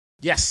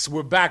Yes,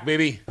 we're back,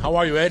 baby. How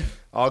are you, Ed?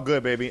 All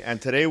good, baby. And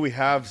today we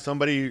have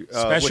somebody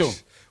special,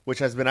 which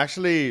has been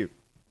actually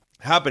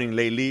happening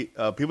lately.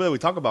 People that we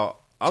talk about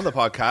on the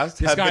podcast.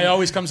 This guy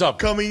always comes up.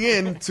 Coming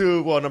in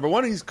to, well, number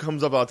one, he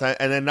comes up all the time.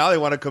 And then now they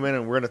want to come in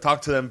and we're going to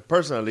talk to them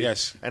personally.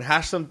 Yes. And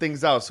hash some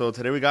things out. So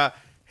today we got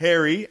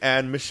Harry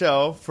and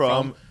Michelle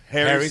from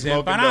Harry's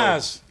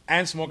Empanadas.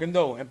 And Smoking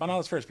Dough.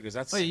 Empanadas first, because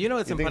that's... Wait, you know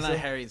it's Empanada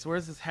Harry's.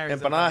 Where's this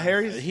Harry's? Empanada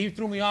Harry's? He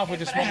threw me off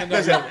with the Smoking Dough.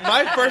 Listen,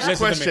 my first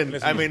question,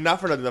 Listen to me.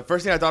 not for nothing. The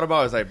first thing I thought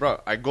about was like,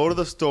 bro, I go to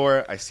the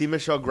store, I see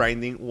Michelle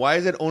grinding. Why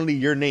is it only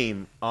your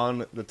name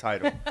on the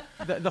title?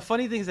 The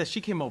funny thing is that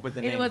she came up with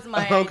the name. It was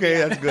my Okay,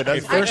 idea. that's good.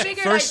 That's I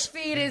figured I'd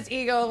feed his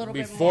ego a little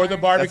bit more. Before the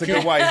barbecue. That's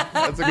a good wife.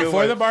 That's a good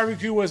Before wife. the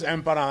barbecue was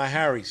Empanada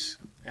Harry's.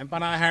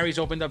 Empanada Harry's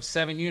opened up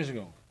 7 years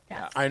ago.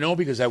 Yes. I know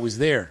because I was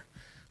there.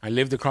 I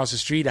lived across the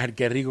street. I had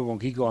Que Rico con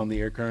Kiko on the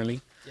air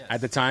currently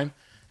at the time.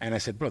 And I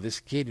said, bro,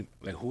 this kid,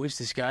 like, who is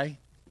this guy?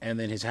 And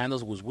then his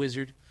handles was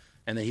Wizard.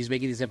 And then he's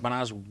making these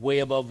empanadas way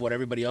above what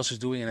everybody else is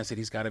doing. And I said,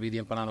 he's got to be the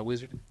Empanada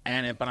Wizard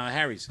and Empanada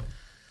Harry's.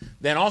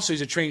 Then also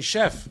he's a trained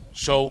chef.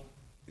 So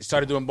he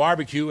started doing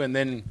barbecue. And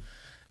then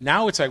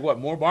now it's like, what,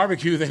 more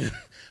barbecue than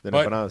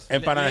empanadas.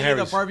 Empanada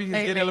Harry's. The barbecue's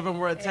getting a little bit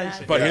more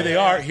attention. But here they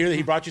are. Here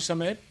he brought you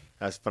some, Ed.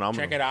 That's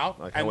phenomenal. Check it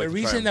out. And the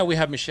reason that we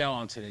have Michelle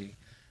on today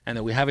and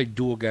that we have a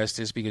dual guest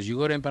is because you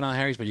go to Empanada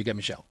Harry's, but you get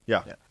Michelle.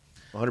 Yeah.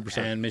 100%.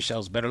 And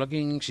Michelle's better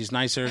looking. She's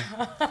nicer.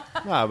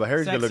 Nah, but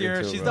Harry's good looking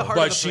Sexier. too. She's bro. the heart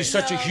But of the she's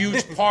place. such a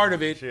huge part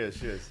of it. She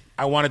is.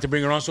 I wanted to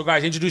bring her on. So,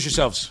 guys, introduce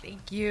yourselves.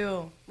 Thank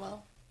you.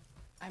 Well,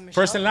 I'm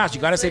Michelle. First and last.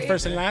 You got to say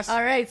first and last.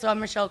 All right, so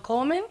I'm Michelle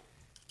Coleman.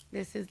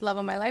 This is Love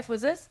of My Life.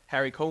 Was this?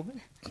 Harry Coleman.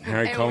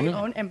 Harry And Coleman. we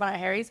own Empanada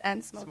Harry's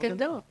and Smoking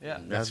Dough. Yeah.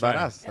 That's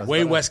badass. That's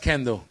Way badass. West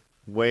Kendall.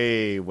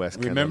 Way West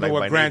Kendall. Remember like what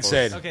by Grant Naples.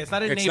 said. Okay, it's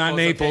not in It's Naples. not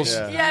Naples.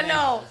 Okay. Yeah,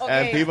 no. Okay.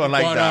 And people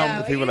like But, that.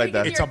 Yeah, people you like need to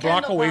that. get It's a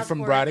block Kendall away from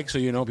passport. Braddock, so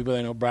you know people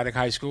that know Braddock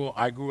High School.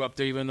 I grew up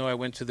there, even though I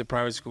went to the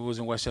private schools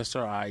in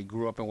Westchester. I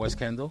grew up in West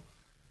Kendall.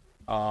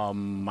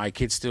 My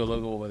kids still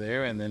live over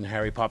there, and then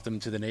Harry popped them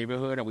to the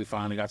neighborhood, and we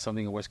finally got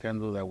something in West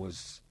Kendall that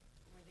was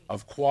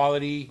of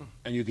quality,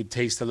 and you could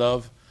taste the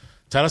love.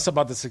 Tell us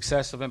about the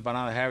success of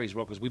Empanada Harry's,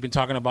 bro, because we've been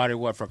talking about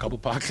it, for a couple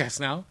podcasts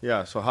now?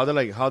 Yeah, so how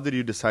did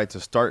you decide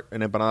to start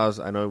in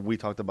Empanadas? I know we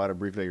talked about it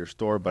briefly at your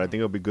store, but I think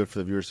it would be good for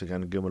the viewers to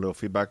kind of give them a little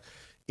feedback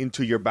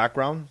into your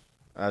background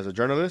as a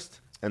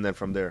journalist, and then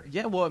from there.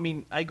 Yeah, well, I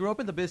mean, I grew up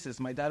in the business.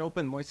 My dad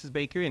opened Moise's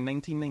Bakery in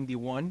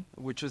 1991,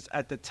 which was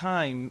at the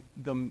time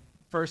the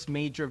first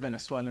major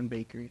Venezuelan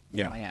bakery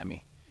in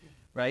Miami.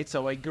 Right,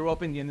 so I grew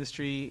up in the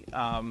industry.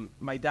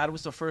 My dad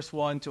was the first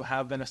one to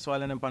have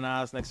Venezuelan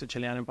empanadas next to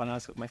Chilean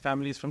empanadas. My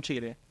family is from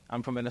Chile.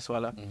 I'm from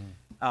Venezuela.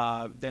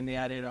 Then they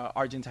added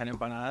Argentine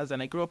empanadas,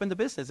 and I grew up in the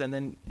business. And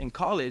then in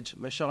college,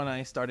 Michelle and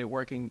I started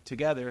working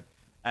together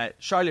at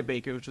Charlotte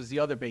Bakery, which was the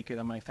other bakery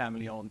that my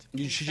family owned.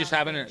 She just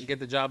happened to get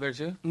the job there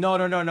too?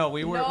 No.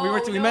 We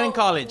met in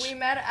college. We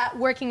met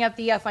working at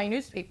the FI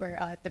newspaper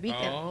at the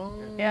Beacon. Oh.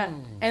 Yeah,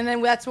 and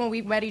then that's when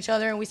we met each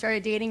other and we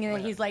started dating. And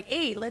then he's like,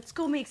 "Hey, let's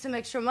go make some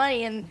extra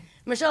money." And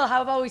Michelle,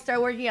 how about we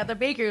start working at the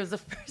bakery? It was the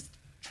first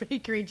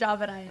bakery job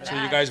that I had. So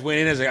you guys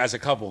went in as a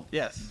couple?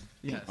 Yes.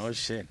 Oh,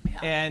 shit.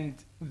 And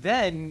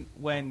then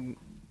when,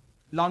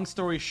 long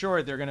story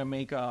short, they're going to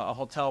make a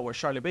hotel where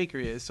Charlotte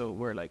Bakery is. So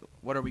we're like,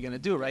 what are we going to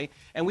do, right?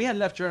 And we had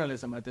left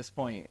journalism at this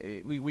point.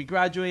 We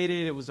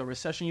graduated. It was a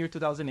recession year,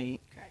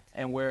 2008. Correct.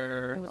 And It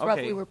we're, was rough.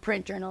 We were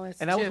print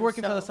journalists. And I was too,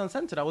 working so. for the Sun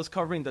Sentinel. I was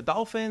covering the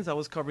Dolphins. I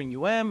was covering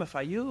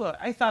FIU.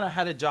 I thought I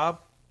had a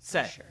job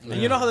set. Sure.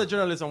 And you know how the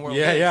journalism world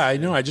is. Yeah, I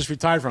know. I just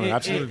retired from it.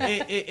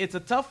 Absolutely. It's a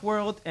tough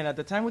world. And at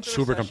the time with the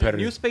Super recession,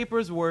 competitive.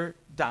 newspapers were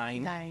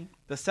dying. Dying.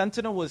 The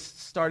Sentinel was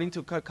starting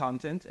to cut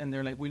content. And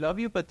they're like, we love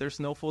you, but there's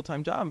no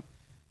full-time job.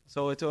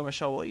 So I told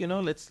Michelle,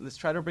 well, let's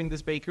try to bring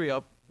this bakery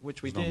up,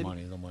 which we did.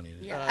 No money.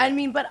 Yeah, I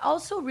mean, but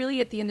also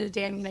really at the end of the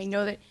day, I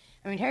know that,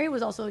 Harry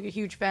was also like a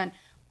huge fan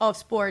of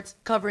sports,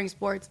 covering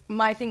sports.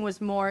 My thing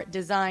was more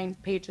design,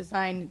 page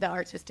design, the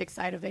artistic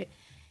side of it.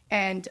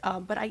 And,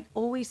 but I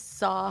always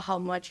saw how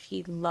much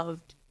he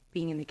loved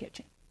being in the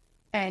kitchen.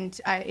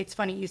 And it's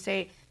funny you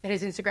say that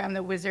his Instagram,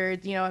 the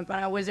Wizard,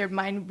 Empanada Wizard,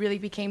 mine really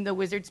became the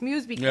Wizard's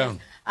Muse because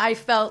I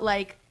felt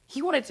like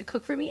he wanted to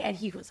cook for me and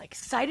he was like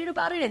excited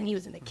about it and he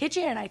was in the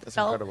kitchen and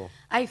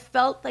I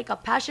felt like a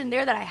passion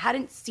there that I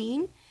hadn't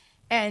seen.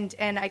 And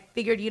I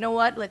figured, you know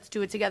what, let's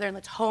do it together and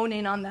let's hone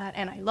in on that.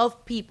 And I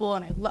love people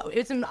and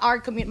it's in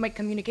my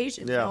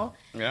communication, you know?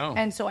 Yeah.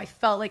 And so I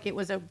felt like it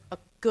was a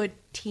good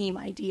team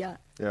idea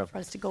for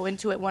us to go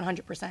into it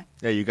 100%.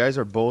 Yeah, you guys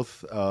are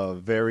both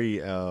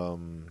very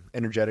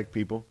energetic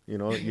people.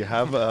 You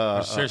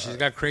have... Sure, she's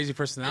got crazy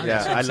personality. Yeah,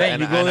 That's what I'm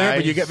saying. You go there,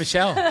 but you get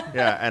Michelle.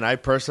 Yeah, and I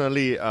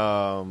personally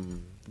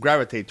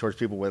gravitate towards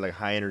people with like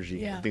high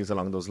energy and things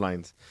along those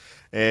lines.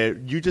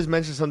 You just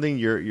mentioned something.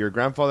 Your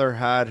grandfather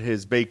had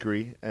his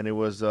bakery, and it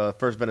was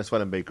first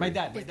Venezuelan bakery. My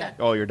dad.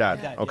 Oh, your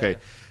dad. Dad, okay.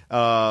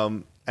 yeah.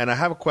 And I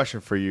have a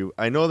question for you.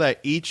 I know that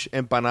each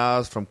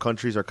empanadas from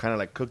countries are kind of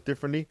like cooked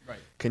differently. Right.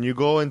 Can you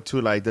go into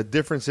like the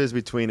differences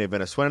between a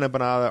Venezuelan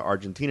empanada,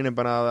 Argentinian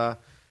empanada,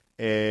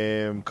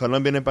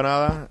 Colombian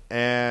empanada,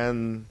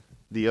 and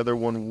the other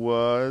one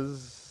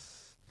was...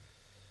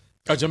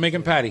 A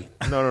Jamaican patty.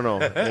 No.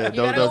 You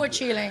gotta go with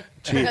Chile.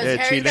 Because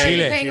Harry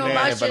doesn't pay no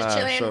much to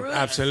Chilean roots.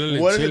 Absolutely.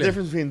 What is Chile. the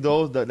difference between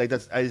those?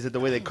 Is it the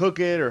way they cook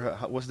it, or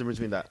what's the difference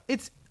between that?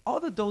 It's all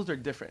the doughs are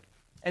different,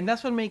 and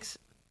that's what makes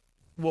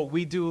what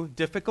we do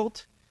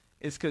difficult.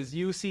 Is because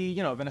you see,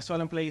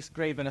 Venezuelan place,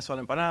 great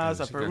Venezuelan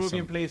empanadas, a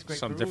Peruvian place, great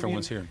some Peruvian. different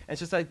ones here. It's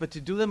just like, but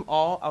to do them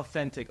all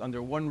authentic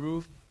under one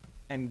roof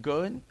and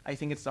good, I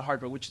think it's the hard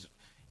part. Which is,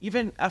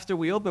 even after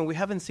we open, we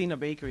haven't seen a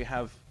bakery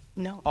have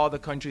all the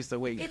countries the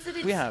way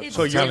we have.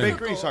 So your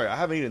bakery, sorry, I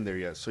haven't eaten there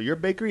yet. So your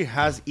bakery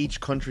has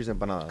each country's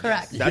empanadas.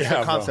 Correct. That's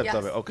the concept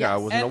of it. Okay, I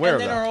wasn't aware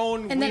of that.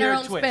 And then our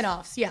own twist.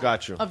 spin-offs,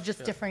 Got you. of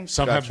just different.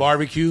 Some have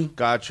barbecue.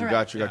 Got you.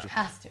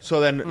 Has to. So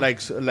then, like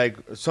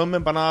some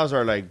empanadas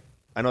are like,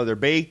 I know they're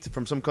baked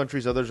from some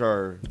countries, others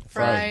are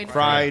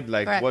fried.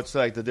 Like, Correct. what's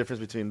like the difference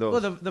between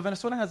those? Well, the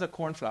Venezuelan has a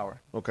corn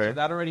flour. Okay. So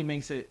that already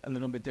makes it a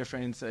little bit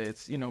different. So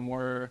it's,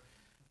 more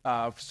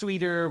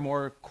sweeter,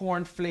 more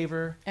corn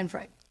flavor. And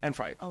fried. And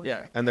fried. Oh,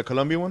 yeah. And the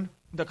Colombian one?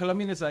 The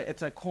Colombian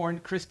it's a corn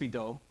crispy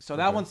dough. So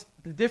that one's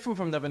different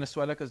from the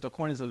Venezuela because the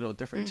corn is a little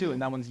different too.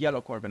 And that one's yellow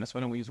corn.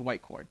 Venezuelan, we use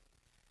white corn.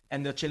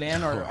 And the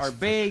Chilean are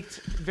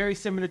baked, very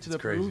similar to the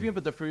Peruvian,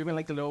 but the Peruvian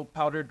like the little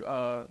powdered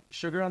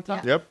sugar on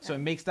top. Yeah. Yep. So it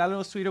makes that a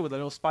little sweeter with a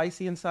little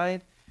spicy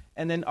inside.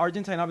 And then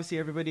Argentine, obviously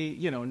everybody,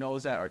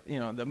 knows that,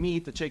 the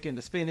meat, the chicken,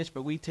 the spinach,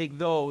 but we take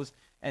those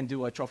and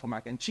do a truffle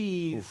mac and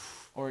cheese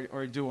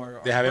or do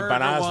our They have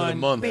empanadas for the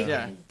month.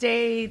 Bacon,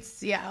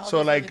 dates, all So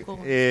those like, really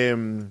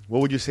cool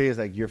what would you say is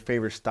like your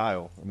favorite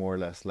style, more or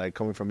less, like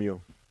coming from you?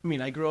 I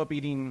mean, I grew up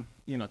eating,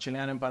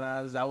 Chilean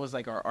empanadas. That was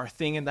like our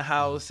thing in the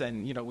house.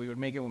 And, we would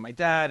make it with my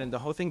dad and the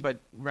whole thing. But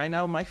right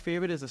now, my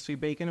favorite is the sweet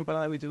bacon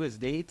empanada we do is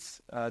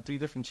dates, 3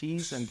 different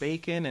cheese and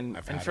bacon.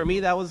 And for me,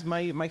 that was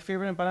my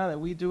favorite empanada that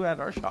we do at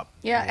our shop.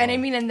 Yeah, and I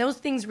mean, and those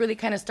things really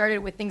kind of started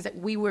with things that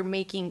we were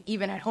making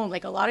even at home.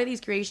 Like a lot of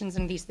these creations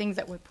and these things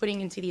that we're putting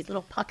into these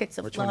little pockets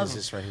of Which love one is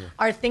this right here?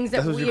 are things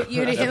that we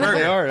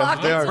They are.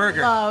 pockets of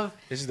love.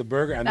 This is the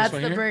burger. And That's this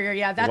one the here? burger.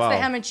 Yeah, that's the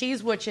ham and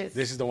cheese, which is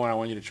This is the one I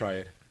want you to try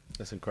it.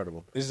 That's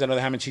incredible. This is another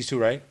ham and cheese too,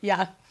 right?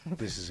 yeah.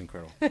 This is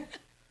incredible.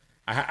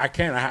 I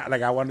can't.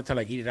 I wanted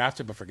to eat it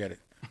after, but forget it.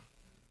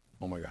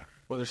 Oh my god.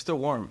 Well, they're still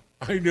warm.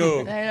 I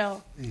know. I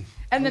know.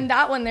 And then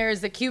that one there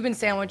is the Cuban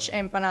sandwich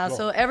empanada.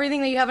 So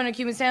everything that you have in a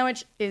Cuban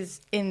sandwich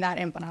is in that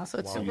empanada. So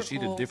it's super You see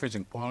cool. the difference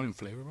in quality and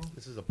flavor, bro?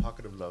 This is a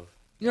pocket of love.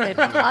 A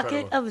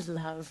pocket of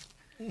love.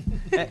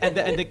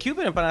 and the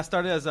Cuban empanada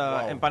started as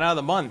a empanada of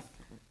the month,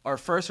 our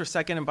first or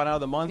second empanada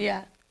of the month.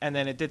 Yeah. And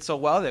then it did so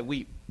well that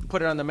we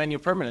put it on the menu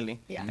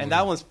permanently. Yeah. And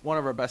that was one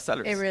of our best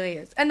sellers. It really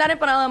is. And that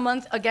empanada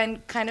month,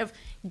 again, kind of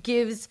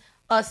gives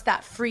us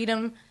that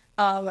freedom.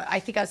 I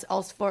think as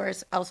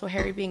also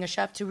Harry being a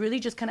chef, to really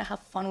just kind of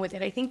have fun with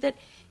it. I think that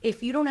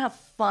if you don't have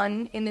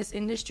fun in this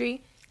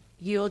industry,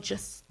 you'll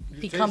just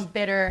become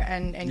bitter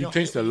and You you'll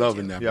taste the love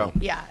in that. Yeah. Bro.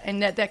 Yeah,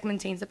 and that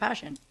maintains the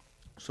passion.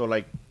 So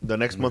like the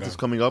next month is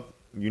coming up.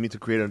 You need to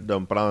create the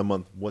empanada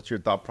month. What's your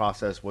thought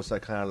process? What's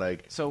that kind of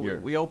like? So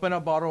we open a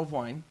bottle of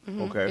wine.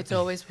 Okay. It's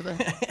always for the...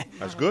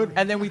 That's good.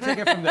 And then we take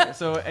it from there.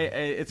 So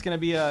it's going to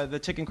be the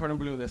chicken cordon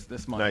bleu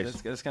this month.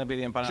 Nice. It's going to be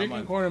the empanada Chicken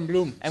month. corn and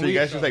bloom. And So you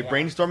guys just like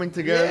brainstorming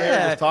together,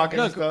 just talking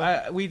and Look,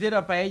 stuff? we did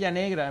a paella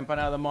negra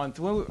empanada of the month.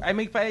 I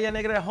make paella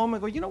negra at home. I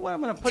go, you know what?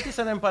 I'm going to put this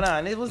in an empanada.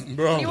 And it was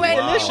Bro. You went,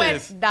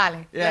 delicious.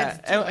 dale. Yeah,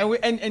 Let's do it.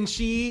 and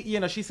she,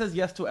 she says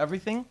yes to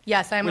everything.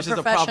 Yes, I'm a which is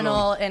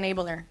professional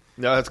enabler.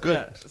 No, that's good.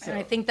 Yeah, And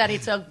I think that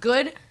it's a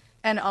good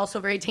and also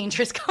very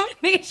dangerous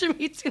combination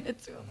between the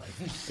two of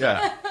us.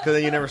 Yeah, because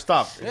then you never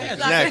stop.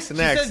 Next. She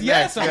says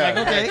yes. I'm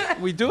like,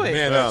 okay, we do it.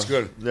 Man, that's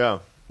good. Yeah.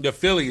 The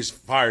Philly is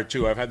fire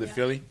too. I've had the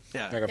Philly.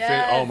 Yeah. Like a Yes,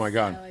 Philly. Oh my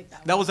god. I like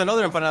that That was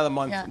another empanada of the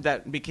month Yeah.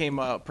 that became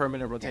a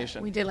permanent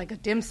rotation. We did like a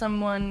dim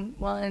sum one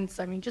once.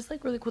 I mean, just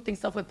like really cool thing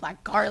stuff with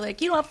black garlic.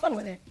 Have fun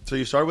with it. So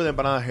you started with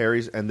Empanada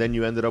Harry's, and then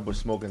you ended up with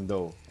Smoke and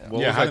Dough. What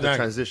Yeah, was how like did the that-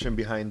 transition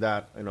behind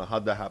that?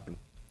 How'd that happen?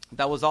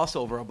 That was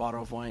also over a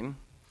bottle of wine.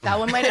 That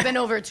one might have been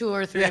over 2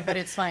 or 3, but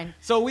it's fine.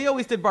 So we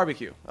always did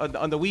barbecue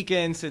on the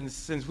weekends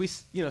since we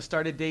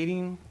started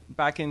dating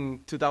back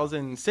in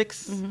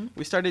 2006. Mm-hmm.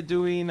 We started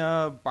doing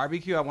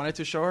barbecue. I wanted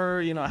to show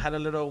her. I had a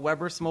little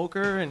Weber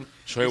smoker and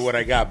Show you what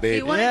I got, He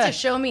babe. wanted to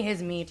show me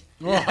his meat.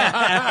 And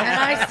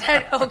I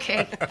said,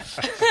 okay.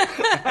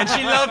 and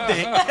she loved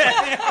it.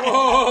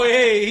 Oh,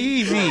 hey,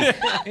 easy.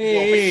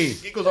 Hey.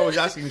 Kiko's always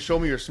asking, show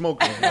me your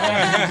smoke.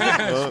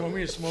 Show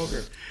me a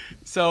smoker.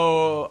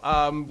 So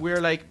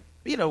we're like,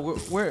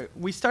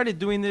 we started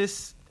doing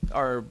this,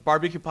 our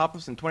barbecue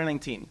pop-ups in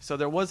 2019. So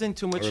there wasn't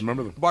too much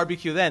remember them.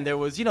 barbecue then. There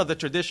was, the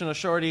traditional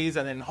shorties,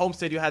 and then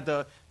Homestead, you had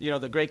the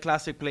great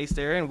classic place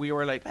there, and we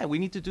were like, man, we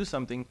need to do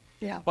something.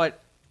 Yeah. But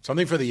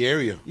Something for the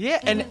area. yeah,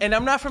 and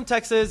I'm not from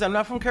Texas, I'm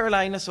not from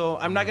Carolina, so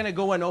I'm not gonna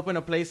go and open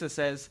a place that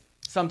says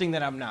something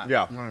that I'm not.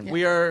 Yeah.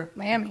 We are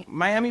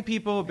Miami.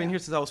 people. Have been here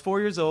since I was 4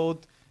 years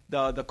old.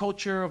 The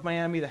culture of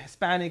Miami, the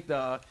Hispanic,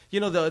 the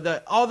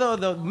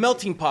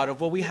melting pot of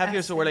what we have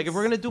here. So we're like, if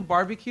we're gonna do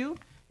barbecue,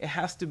 it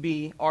has to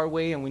be our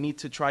way, and we need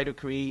to try to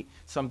create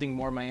something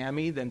more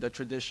Miami than the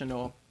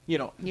traditional,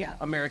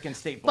 American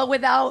staple. But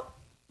without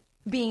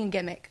being a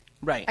gimmick.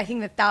 Right. I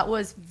think that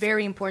was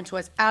very important to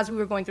us as we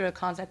were going through the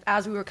concept,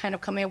 as we were kind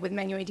of coming up with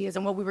menu ideas,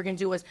 and what we were going to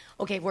do was,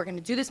 okay, we're going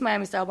to do this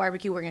Miami-style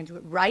barbecue, we're going to do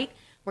it right,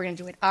 we're going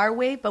to do it our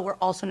way, but we're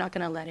also not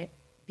going to let it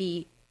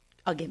be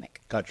a gimmick.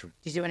 Gotcha. Do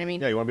you see what I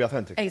mean? Yeah, you want to be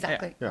authentic.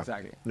 Exactly. Yeah.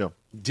 Exactly. No.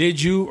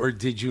 Did you or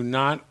did you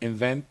not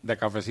invent the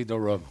Cafecito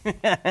Rub?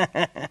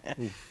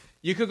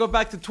 You could go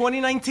back to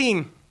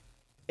 2019.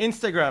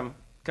 Instagram,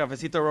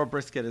 Cafecito Rub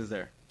brisket is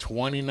there.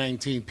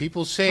 2019.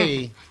 People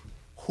say,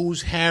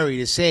 who's Harry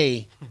to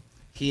say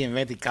he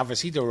invented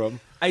Cafecito Rub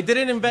I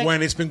didn't invent...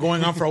 when it's been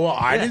going on for a while?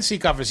 I didn't see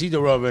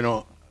Cafecito Rub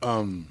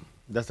in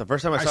That's the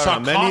first time I I saw saw it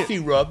on the menu. coffee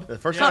rub. The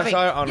first time I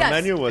saw it on the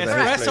menu was at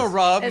his Espresso place.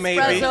 rub,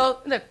 maybe.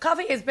 Espresso. The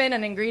coffee has been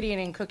an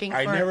ingredient in cooking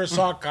I for never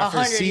saw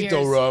 100 years.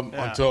 Cafecito Rub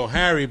until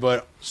Harry,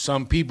 but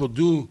some people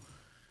do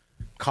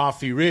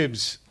coffee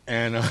ribs,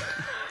 and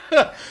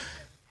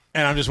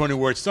and I'm just wondering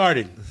where it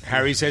started.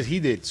 Harry says he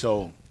did,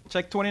 so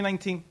Check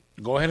 2019.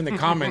 go ahead in the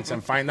comments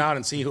and find out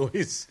and see who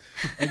is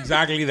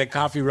exactly the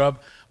coffee rub.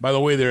 By the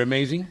way, they're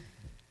amazing.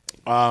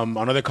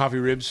 Another coffee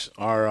ribs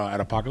are at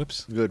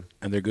Apocalypse. Good.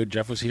 And they're good.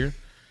 Jeff was here.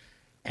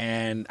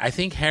 And I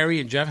think Harry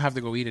and Jeff have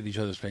to go eat at each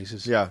other's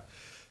places. Yeah.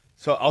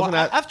 So I was Well,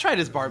 gonna. I've tried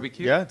his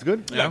barbecue. Yeah, it's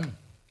good. Yeah.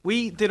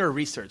 We did our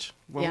research.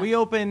 When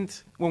Yeah.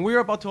 when we were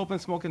about to open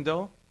Smoke and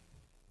Dough,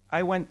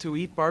 I went to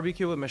eat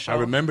barbecue with Michelle.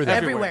 I remember that.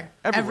 Everywhere.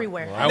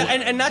 Wow.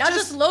 And not, Not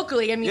just... just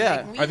locally. I mean,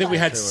 Yeah. like, I think we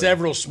had love-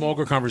 several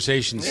smoker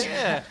conversations.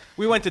 Yeah.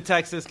 We went to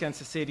Texas,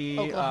 Kansas City,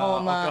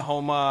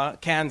 Oklahoma,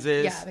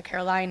 Kansas. Yeah, the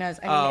Carolinas.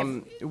 I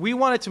mean, We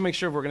wanted to make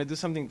sure we're going to do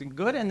something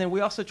good, and then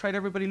we also tried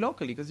everybody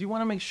locally because you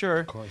want to make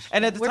sure.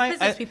 And at the We're time,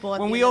 business people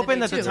at when the we end of the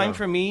opened, day, at the too. time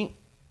for me,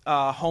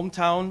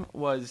 hometown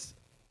was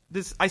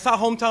this. I saw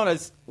hometown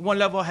as one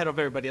level ahead of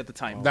everybody at the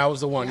time. That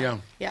was the one, yeah.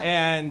 yeah.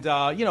 And,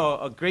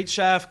 a great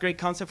chef, great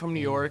concept from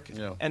New York.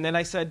 Yeah. And then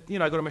I said,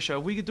 I go to Michelle,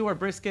 if we could do our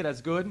brisket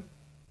as good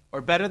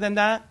or better than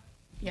that,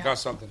 yeah. Got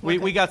something.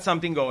 we got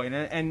something going.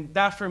 And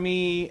that for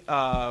me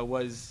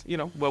was,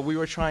 what we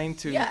were trying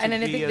to, Yeah, and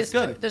then I be think as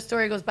good. the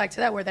story goes back to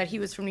that, where that he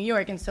was from New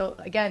York, and so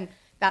again,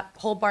 that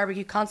whole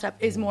barbecue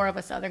concept is more of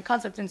a Southern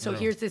concept, and so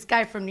here's this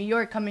guy from New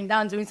York coming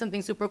down doing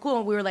something super cool,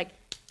 and we were like,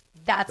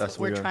 that's what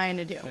we're trying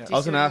to do. I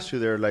was going to ask you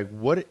there, like,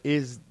 what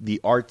is the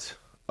art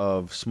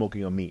of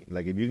smoking a meat?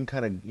 Like, if you can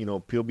kind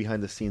of, peel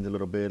behind the scenes a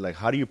little bit, like,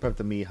 how do you prep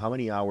the meat? How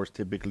many hours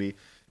typically?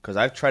 Because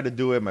I've tried to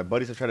do it. My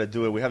buddies have tried to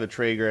do it. We have the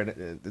Traeger, and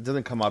it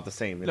doesn't come out the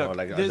same, Look,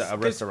 like this- a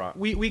restaurant.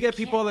 We get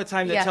people all the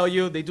time that Yes. tell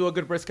you they do a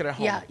good brisket at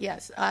home. Yeah,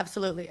 yes,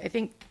 absolutely. I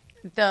think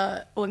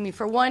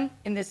for one,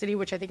 in this city,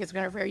 which I think is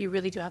going to vary, you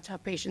really do have to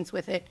have patience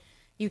with it.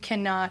 You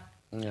cannot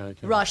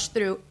rush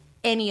through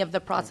any of the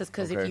process,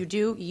 because if you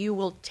do, you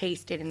will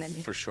taste it, and then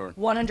For sure.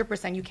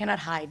 100%, you cannot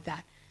hide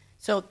that.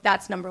 So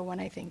that's number one,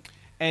 I think.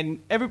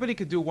 And everybody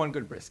could do one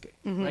good brisket.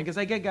 Mm-hmm. Because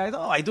I get guys,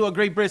 I do a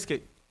great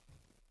brisket.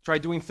 Try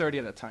doing 30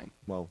 at a time.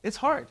 Well, it's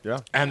hard. Yeah.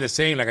 And the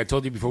same, like I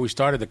told you before we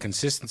started, the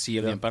consistency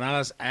of the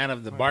empanadas and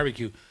of the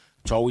barbecue,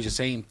 it's always the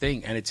same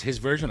thing. And it's his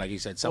version, like you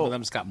said. Some of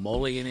them's got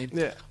mole in it.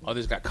 Yeah.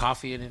 Others got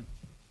coffee in it.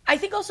 I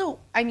think also,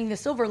 the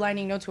silver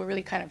lining, to a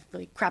really kind of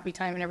really crappy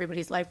time in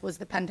everybody's life was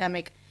the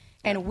pandemic.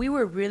 And we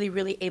were really,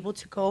 really able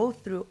to go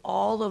through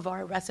all of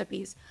our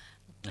recipes.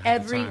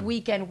 Every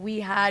weekend we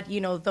had,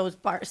 those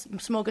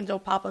smoke and dough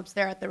pop-ups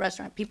there at the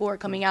restaurant. People were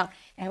coming out,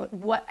 and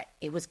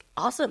it was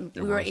awesome.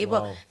 We were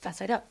able fast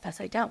side up, fast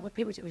side down. What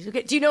paper do we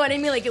get? Do you know what I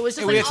mean? Like, it was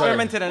just We like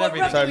experimented and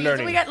everything. What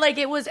Started we got, like,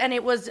 it was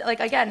like,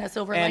 again, a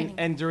silver lining.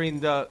 And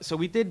during so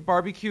we did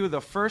barbecue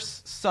the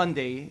first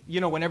Sunday,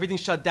 when everything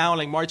shut down,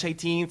 like March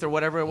 18th or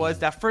whatever it was.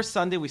 That first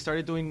Sunday, we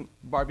started doing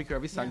barbecue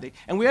every Sunday.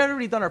 And we had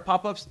already done our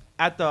pop-ups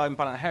at the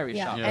Empanada Harry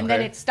shop. And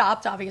then it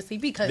stopped, obviously,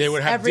 because They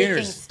would have everything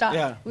dinners. stopped.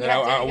 Yeah. We That had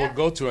I dinner, would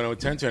go to and I would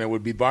tend to, and it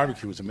would be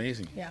barbecue. It was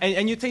amazing. Yeah.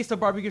 And you taste the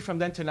barbecue from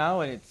then to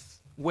now, and it's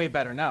way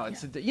better now.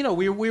 It's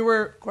we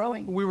were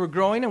Growing. we were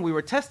growing, and we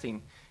were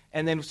testing,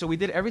 and then so we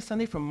did every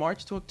Sunday from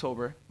March to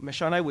October.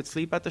 Michelle and I would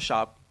sleep at the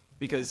shop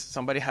because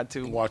somebody had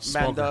to Watch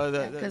man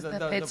smoker. Because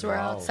the pits were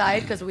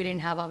outside, because we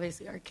didn't have,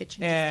 obviously, our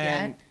kitchen just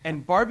yet.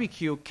 and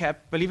barbecue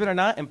kept, believe it or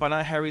not,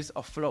 Empanada Harry's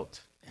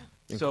afloat.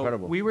 So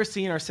Incredible. we were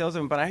seeing our sales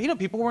of Empanada.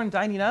 People weren't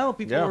dining out.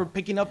 People were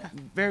picking up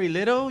very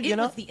little. It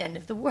was the end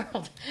of the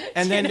world.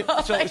 And then,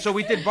 so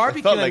we did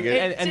barbecue, felt like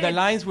it. and the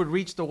lines would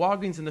reach the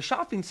Walgreens in the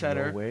shopping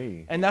center. No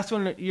way. And that's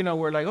when,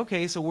 we're like,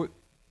 okay, so we're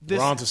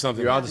onto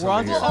something. You're onto We're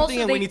onto something here. something,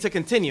 Also, and we need to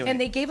continue.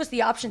 And they gave us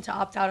the option to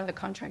opt out of the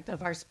contract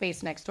of our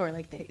space next door.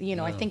 Like,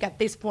 I think at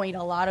this point,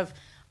 a lot of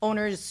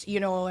owners,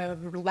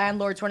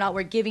 landlords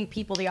were giving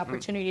people the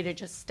opportunity to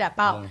just step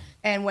out.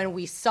 And when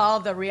we saw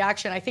the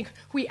reaction, I think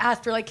we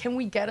asked her, like, can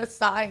we get a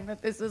sign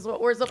that this is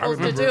what we're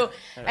supposed to do?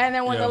 And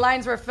then when the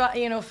lines were,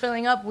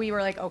 filling up, we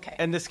were like, okay.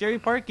 And the scary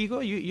part,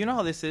 Kiko, you know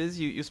how this is.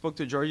 You spoke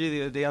to Georgie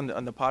the other day on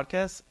the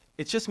podcast.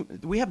 It's just,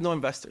 we have no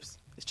investors.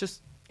 It's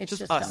just It's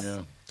just us. us.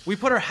 Yeah. We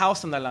put our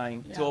house on the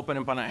line to open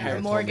Empanada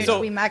Harry. Mortgage,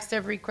 we maxed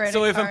every credit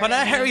So if card,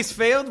 Empanada Harry's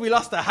failed, we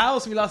lost the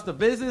house, we lost the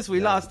business,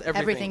 we lost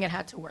everything. Everything it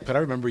had to work. But I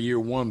remember year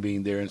one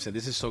being there and said,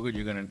 "This is so good.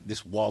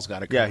 This wall's got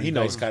to come. Yeah, you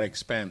guys got to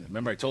expand."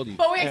 Remember, I told you.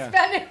 But we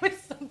expanded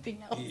with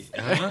something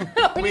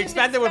else. We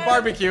expanded with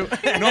barbecue. No,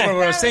 but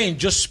what I was saying,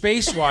 just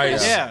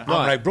space-wise, Yeah.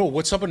 I'm like, bro,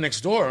 what's up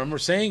next door? I remember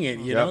saying it,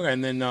 you know,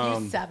 and then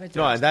You savage.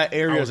 No, and that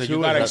area I was like, too,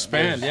 you got to is-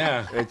 expand,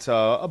 yeah. It's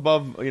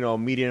above,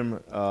 medium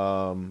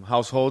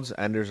households,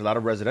 and there's a lot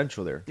of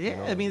residential there. Yeah, you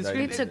know, I mean, it's that-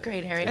 great. It's a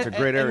great area. It's a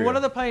great area. And one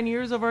of the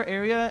pioneers of our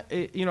area,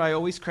 I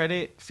always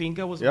credit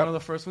Finca was Yep. one of the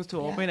first ones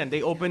to open, and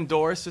they opened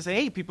doors to say,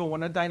 hey, people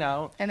want to dine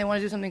out. And they want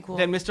to do something cool.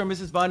 Then Mr. and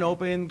Mrs. Bun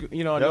opened,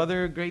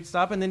 another great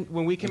stop. And then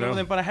when we came in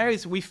with Empanada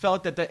Harry's, we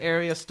felt that the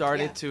area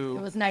started to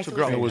It was nice. to It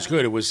grow. It was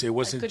good. It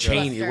wasn't good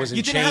chain. cluster. It wasn't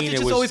You didn't chain. have to it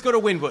just was always go to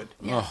Wynwood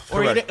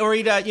or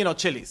eat at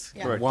Chili's.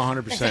 Yeah. Correct.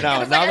 100%.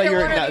 Now It's like that either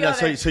you're one or the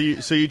other. so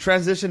you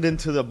transitioned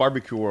into the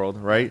barbecue world,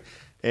 right?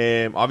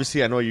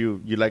 Obviously, I know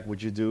you like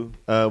what you do.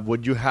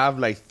 Would you have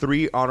like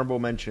 3 honorable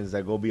mentions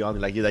that go beyond,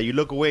 like that you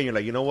look away and you're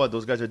like, you know what,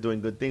 those guys are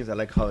doing good things. I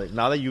like how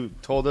now that you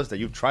told us that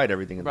you've tried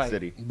everything in the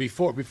city.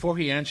 Before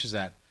he answers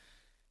that,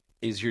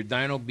 is your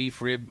dino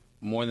beef rib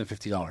more than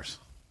 $50?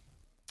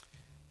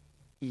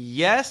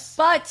 Yes,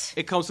 But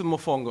it comes with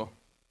mofongo.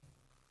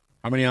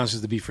 How many ounces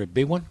is the beef rib?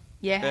 Big one?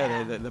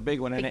 Yeah, the big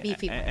one. Big and,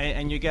 beefy one.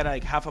 and you get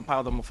like half a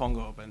pound of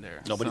mofongo up in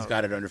there. Nobody's So-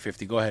 got it under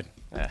 50. Go ahead.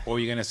 What were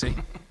you gonna say?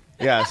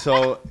 Yeah.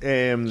 So,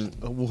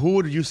 who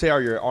would you say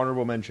are your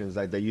honorable mentions?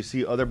 Like that you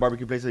see other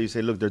barbecue places that you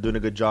say, look, they're doing a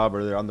good job,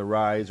 or they're on the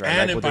rise, or I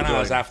And like what they're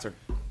empanadas doing. after.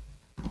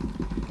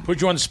 Put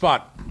you on the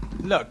spot.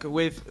 Look,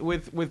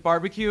 with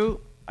barbecue,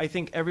 I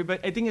think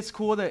it's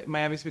cool that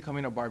Miami's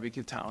becoming a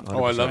barbecue town.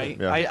 Oh, I love right?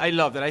 it. Yeah. I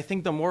love that. I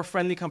think the more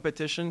friendly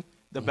competition,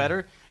 the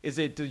better.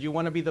 Do you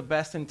want to be the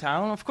best in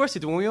town? Of course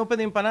you do. When we open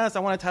the empanadas, I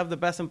wanted to have the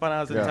best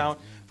empanadas in town.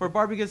 For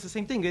barbecue, it's the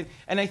same thing.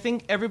 And I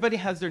think everybody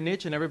has their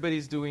niche, and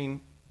everybody's doing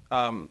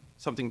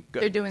something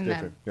good. they're doing them.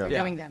 Different. Yeah. They're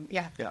doing them.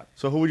 Yeah. Yeah.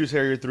 So, who would you say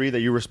are your 3 that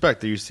you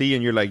respect, that you see,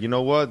 and you're like, you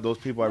know what, those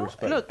people I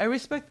respect. Look, I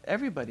respect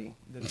everybody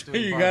that's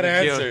doing You gotta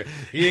barbecue. answer.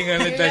 You ain't gonna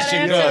let You that gotta shit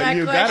answer go. that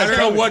You question. gotta I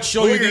don't know what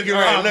show you think you're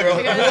on,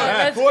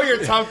 bro. Who are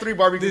your top 3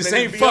 barbecue This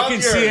places ain't beyond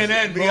fucking yours?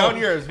 CNN, bro. Beyond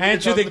yours. Who are your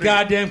Answer top the 3?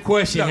 goddamn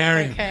question,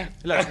 Harry. Okay.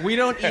 Look, we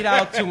don't eat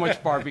out too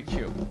much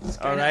barbecue.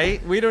 All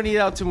right? We don't eat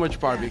out too much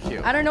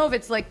barbecue. I don't know if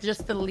it's like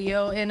just the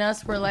Leo in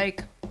us. We're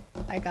like,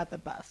 I got the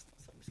best.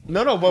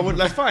 No, but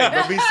that's fine.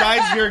 But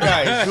besides your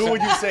guys, who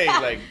would you say,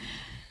 like,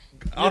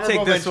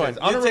 take this one. You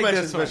Honorable take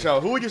mentions, this one.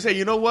 Michelle. Who would you say,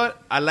 you know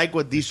what, I like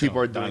what these people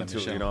are doing darling too.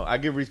 Michelle. You know, I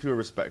give these people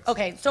respect.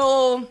 Okay,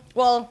 so,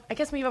 well, I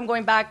guess maybe I'm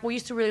going back. We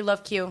used to really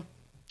love Q.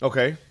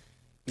 Okay.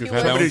 You've Q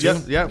had that was-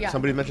 one too? Yeah,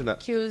 somebody mentioned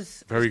that.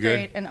 Q's Very is good.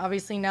 great, and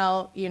obviously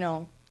now,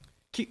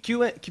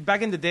 Q,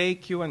 back in the day,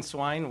 Q and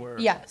Swine were.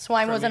 yeah,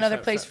 Swine for was me, another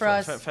place for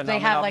us. They phenomenal.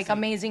 had like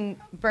amazing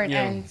burnt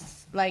ends.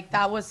 Like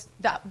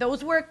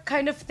those were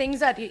kind of things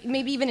that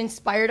maybe even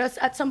inspired us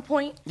at some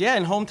point. Yeah,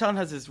 and Hometown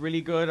has this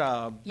really good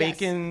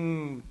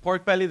bacon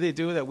pork belly they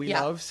do that we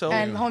love. So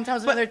and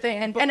Hometown's another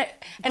thing,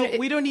 and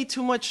we don't need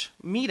too much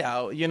meat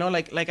out.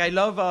 Like I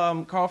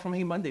love Carl from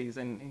Hey Mondays,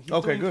 and he's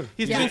Okay, doing, good.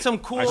 He's Yeah. doing some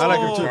cool. I like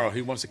her too. Carl.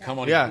 He wants to come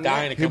on. Yeah, He's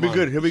dying to he'll come be on.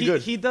 good. He'll be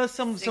good. He does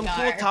some cool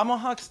Cigar.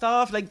 tomahawk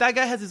stuff. Like that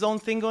guy has his own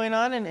thing going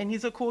on, and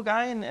he's a cool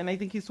guy, and I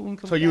think he's doing.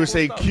 So you would cool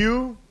say stuff.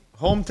 Q,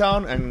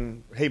 Hometown,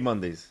 and Hey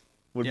Mondays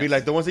would be Yes.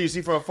 like the ones that you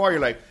see from afar. You're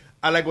like,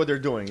 I like what they're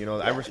doing. You know,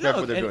 I respect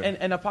what they're doing.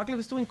 And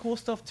Apocalypse is doing cool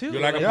stuff too. You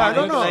like Yeah, I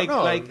don't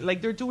Apocalypse? know.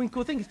 Like they're doing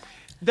cool things.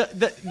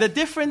 The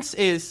difference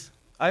is,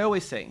 I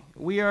always say,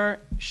 we are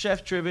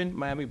chef-driven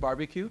Miami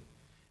barbecue,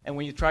 and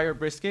when you try our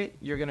brisket,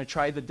 you're gonna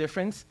try the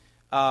difference.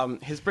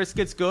 His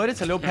brisket's good.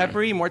 It's a little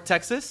peppery, more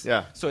Texas.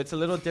 Yeah. So it's a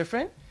little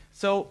different.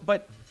 So,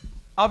 but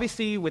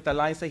obviously with the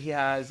lines that he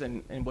has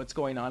and what's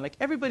going on, like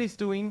everybody's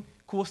doing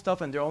cool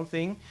stuff and their own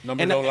thing.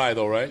 Numbers And- don't lie,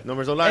 though, right?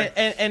 Numbers don't lie.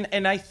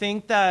 and I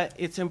think that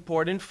it's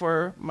important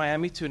for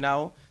Miami to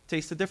now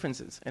taste the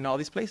differences in all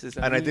these places.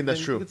 And I think that's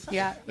true.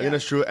 Yeah. I think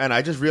that's true. And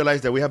I just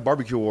realized that we have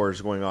barbecue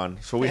wars going on.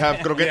 So we have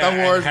croqueta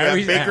Yeah, wars, we have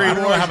Harry's- bakery I don't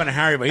know what wars. happened to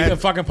Harry, but he's a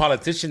fucking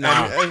politician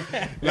now.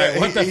 Like,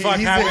 what the fuck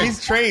he's, happened?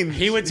 He's trained.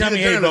 He would tell He's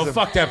me, a hey, bro, journalism.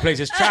 fuck that place.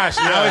 It's trash.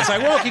 Now it's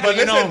like, well, Kiko, But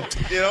you know,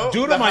 listen,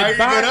 due the to my higher you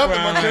get up, the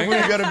more background, careful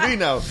you gotta be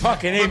now.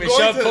 Fucking But A, Michelle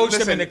going to- coached him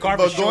listen, in the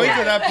carpet But going short.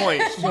 to that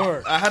point,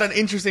 Sure. I had an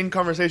interesting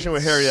conversation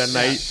with Harry that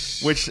night,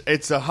 which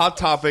it's a hot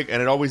topic,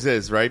 and it always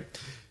is, right?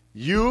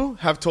 You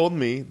have told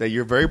me that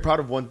you're very proud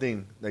of one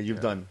thing that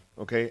you've done,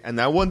 okay? And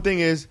that one thing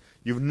is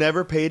you've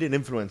never paid an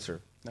influencer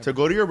to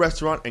go to your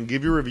restaurant and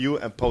give you a review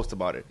and post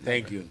about it.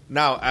 Thank you.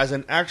 Now, as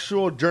an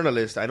actual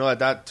journalist, I know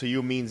that to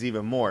you means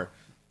even more.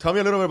 Tell me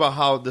a little bit about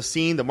how the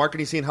scene, the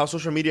marketing scene, how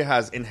social media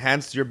has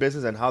enhanced your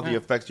business and how the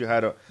effects you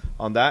had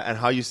on that, and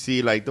how you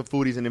see like the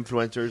foodies and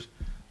influencers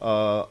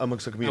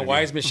amongst the community. And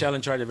why is Michelle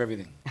in charge of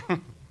everything?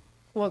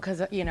 Well,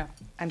 because,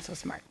 I'm so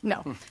smart.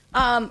 No.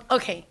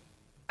 Okay.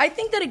 I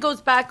think that it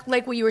goes back,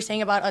 like what you were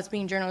saying about us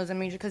being journalism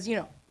major, because,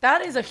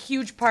 that is a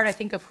huge part, I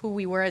think, of who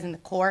we were as in the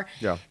core.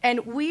 Yeah.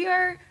 And we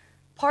are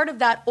part of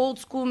that old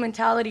school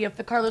mentality of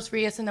the Carlos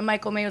Frias and the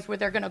Michael Mayos where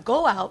they're going to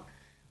go out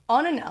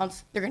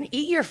unannounced. They're going to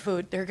eat your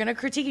food. They're going to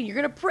critique it. You're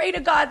going to pray to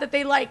God that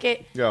they like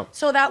it. Yeah.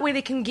 So that way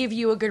they can give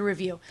you a good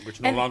review. Which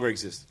no longer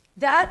exists.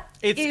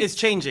 It's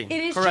changing.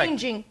 It is Correct.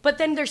 changing. But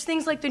then there's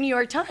things like the New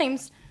York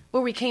Times,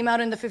 where we came out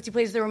in the 50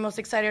 places they were most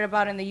excited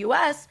about in the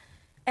U.S.,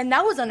 and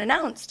that was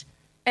unannounced.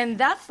 And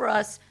that, for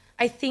us,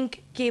 I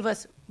think, gave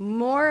us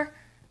more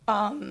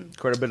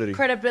credibility.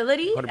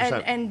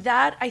 100%. And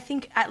that, I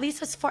think, at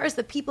least as far as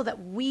the people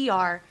that we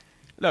are,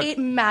 Look, it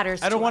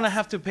matters. I don't want to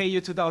have to pay you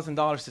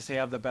 $2,000 to say I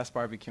have the best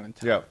barbecue in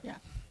town. Yeah.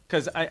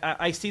 Because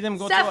I see them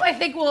go Seth, to... I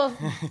think will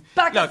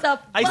back us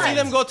up. I see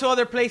them go to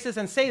other places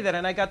and say that,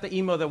 and I got the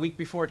email the week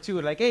before, too,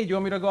 like, hey, do you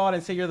want me to go out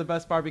and say you're the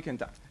best barbecue in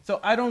town?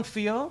 So I don't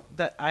feel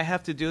that I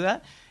have to do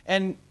that.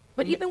 And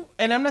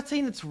I'm not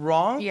saying it's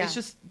wrong. Yeah. It's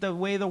just the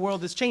way the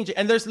world is changing.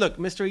 And look,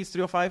 Mr. Eats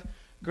 305,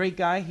 great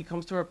guy. He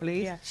comes to our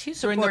place. Yeah,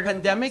 during the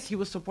pandemic, he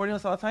was supporting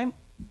us all the time.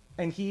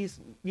 And he's,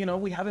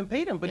 we haven't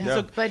paid him, but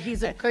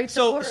he's a great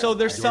supporter. So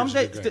there's some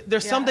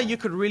that you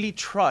could really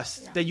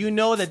trust, that you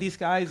know that these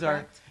guys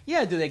are.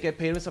 Yeah, do they get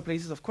paid in some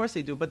places? Of course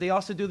they do, but they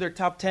also do their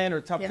top 10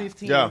 or top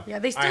 15. Yeah,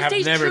 they still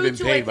stay true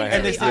to it.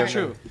 And they stay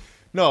true.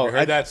 No, you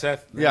heard that,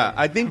 Seth? Yeah,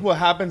 I think what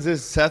happens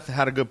is Seth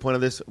had a good point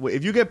of this.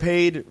 If you get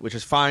paid, which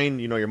is fine,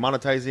 you're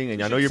monetizing,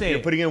 and I know you're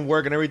putting in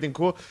work and everything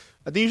cool.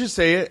 I think you should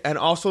say it, and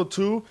also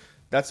too,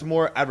 that's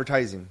more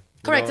advertising.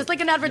 Correct. It's like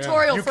an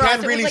advertorial you for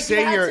can't us. Really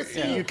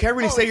you can't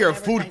really say you're a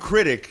food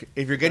critic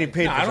if you're getting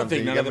paid for something. I don't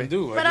think none of them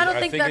do. But I don't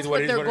think that's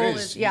what their goal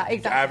is. Yeah,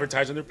 exactly.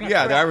 Advertising their platform.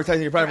 Yeah, they're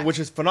advertising your platform, which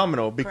is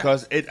phenomenal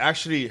because it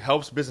actually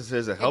helps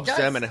businesses, it helps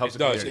them, and it helps the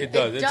community. It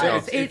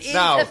does. It is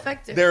now,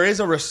 effective. There is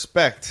a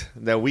respect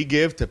that we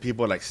give to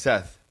people like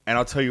Seth, and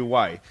I'll tell you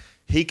why.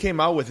 He came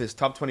out with his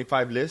top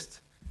 25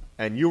 list,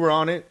 and you were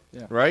on it,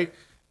 right?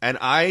 And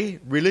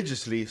I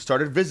religiously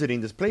started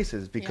visiting these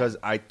places because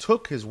I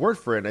took his word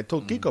for it, and I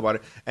told Kiko about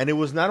it. And it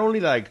was not only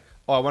like,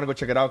 I want to go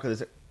check it out,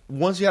 because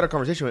once you had a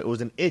conversation, it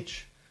was an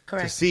itch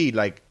to see,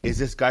 like, is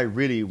this guy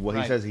really what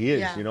he says he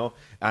is, And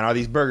are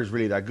these burgers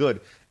really that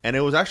good? And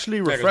it was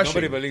actually refreshing.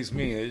 Nobody believes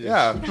me.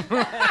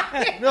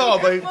 No,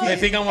 but they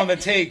think I'm on the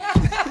take.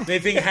 They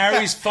think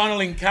Harry's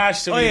funneling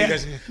cash to me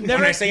because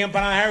when I say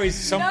Empanada Harry,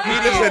 some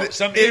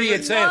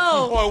idiot said,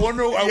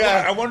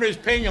 I wonder he's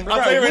paying him.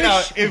 I'll tell you right now,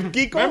 if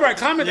Kiko... Remember, I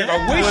commented,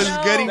 I wish that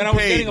I was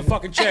getting a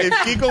fucking check. If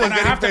Kiko was and I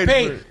have to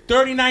pay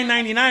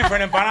 $39.99 for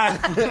an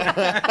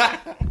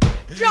empanada.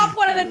 Drop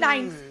one of the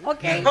nines,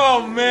 okay?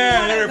 Oh,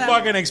 man, they're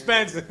fucking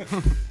expensive.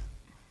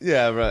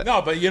 Yeah, right.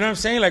 No, but you know what I'm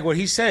saying? Like what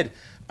he said,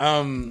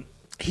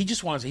 he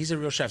just wants. He's a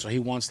real chef, so he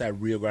wants that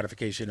real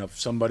gratification of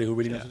somebody who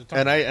really knows what to talk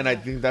about. And I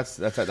think that's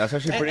actually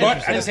pretty interesting.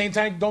 But at the same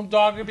time, don't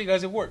dog it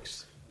because it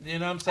works. You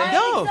know what I'm saying?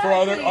 No, for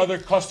other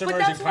customers but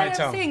that's and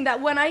clientele. What I'm saying.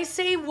 That when I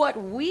say what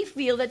we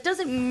feel, that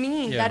doesn't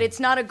mean that it's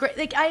not a great.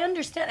 Like I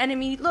understand, and I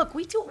mean, look,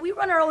 we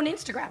run our own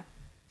Instagram.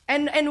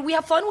 And we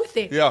have fun with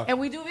it. Yeah. And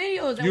we do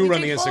videos. And you we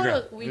run take the Instagram.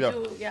 Photos. We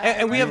do. Yeah.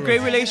 And we have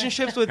great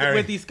relationships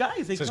with these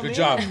guys. They so come good in.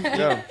 job.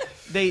 Yeah.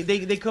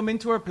 They come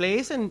into our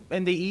place and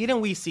they eat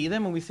and we see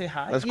them and we say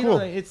hi. That's cool.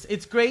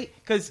 It's great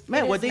because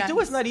what they do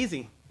is not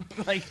easy.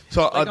 all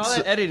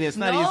that editing is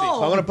not easy.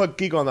 So I'm gonna put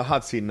Kiko on the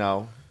hot seat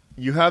now.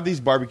 You have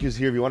these barbecues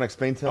here. If you want to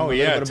explain to them,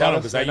 tell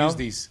them because I use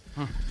these.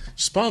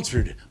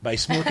 Sponsored by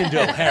Smoke and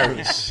Dough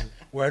Harris,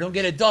 where I don't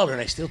get $1 and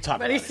I still talk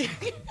about it.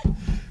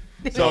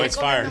 So it's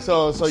fire.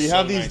 So you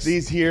have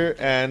these here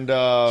and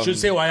should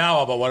say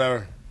guayaba, but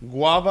whatever.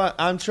 Guava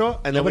ancho,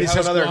 and then we have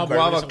another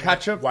guava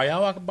ketchup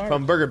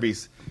from Burger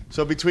Beast.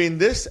 So between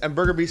this and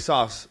Burger Beast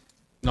sauce,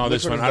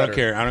 this one I don't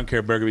care. I don't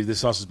care. Burger Beast,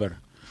 this sauce is better.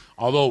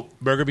 Although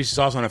Burger Beast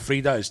sauce on a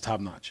frita is top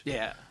notch.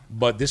 Yeah.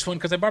 But this one,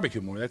 because I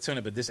barbecue more, that's on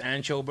it. But this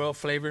ancho, bro,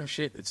 flavor and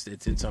shit, it's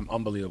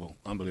unbelievable.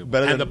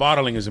 Better and the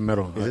bottling is in the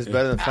middle. Is this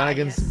better than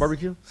Flanagan's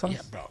barbecue sauce?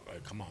 Yeah, bro.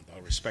 Come on,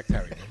 dog. Respect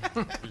Harry.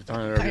 You're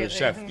talking to a real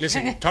chef.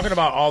 Listen, talking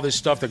about all this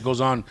stuff that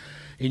goes on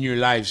in your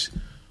lives,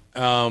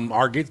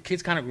 our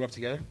kids kind of grew up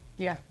together.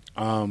 Yeah.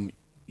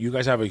 You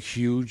guys have a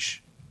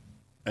huge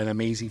and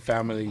amazing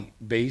family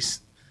base.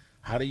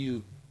 How do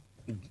you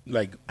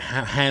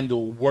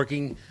handle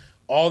working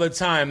all the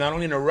time, not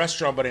only in a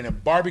restaurant, but in a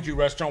barbecue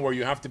restaurant where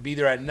you have to be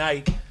there at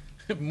night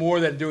more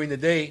than during the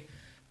day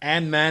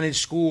and manage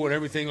school and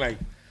everything? Like,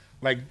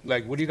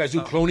 what do you guys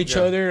do? Clone each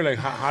other? Like,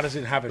 how does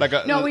it happen?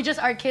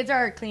 Our kids are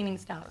our cleaning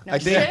staff. No, I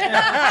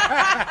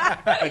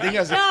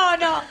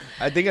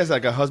think as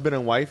like a husband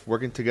and wife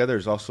working together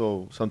is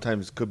also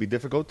sometimes could be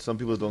difficult. Some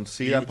people don't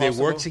see that. They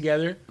work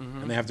together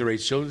and they have to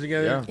raise children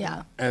together.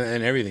 Yeah.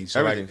 And everything. So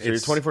everything. So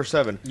you're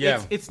 24/7.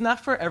 Yeah. It's not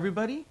for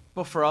everybody,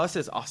 but for us,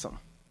 it's awesome.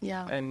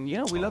 Yeah. And,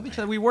 we love each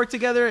other. We work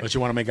together. But you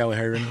want to make out with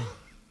Harry right now?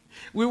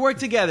 We work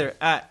together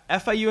at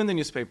FIU in the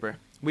newspaper.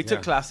 We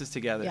took classes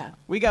together. Yeah.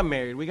 We got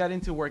married. We got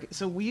into work.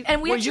 So we're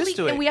used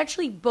to it. And we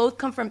actually both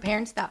come from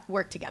parents that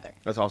work together.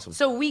 That's awesome.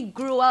 So we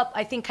grew up,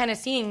 I think, kind of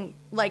seeing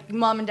like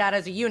mom and dad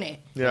as a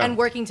unit and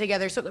working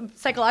together. So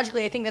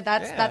psychologically, I think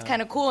that's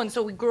kind of cool. And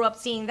so we grew up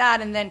seeing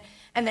that, and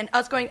then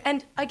us going.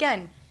 And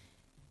again,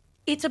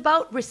 it's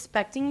about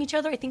respecting each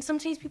other. I think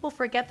sometimes people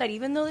forget that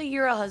even though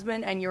you're a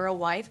husband and you're a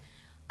wife,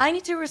 I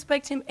need to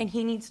respect him, and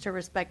he needs to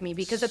respect me,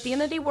 because at the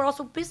end of the day, we're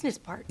also business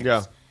partners.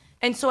 Yeah.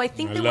 And so I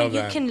think that when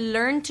you can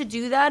learn to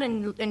do that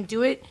and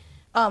do it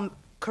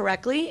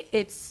correctly,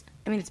 it's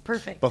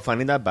perfect. But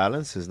finding that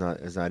balance is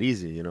not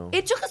easy, you know.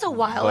 It took us a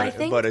while, I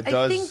think. But it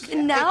does. I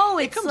think now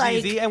it it's comes like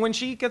easy. And when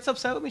she gets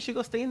upset with me, she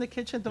goes, stay in the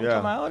kitchen, don't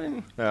come out,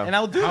 and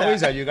I'll do that. How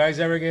is that? You guys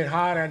ever get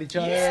hot at each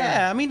other?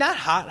 Yeah, I mean, not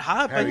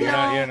hot, but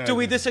do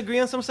we no. disagree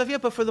on some stuff? Yeah,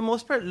 but for the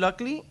most part,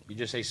 luckily. You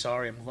just say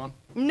sorry and move on?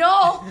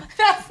 No,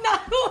 that's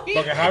not who he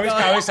is. Porque Harry's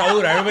cabeza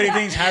dura. Everybody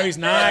thinks Harry's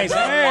nice.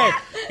 Hey,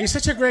 he's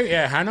such a great...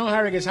 Yeah, I know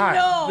Harry gets hot.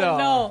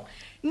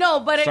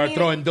 No, but Start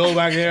throwing dough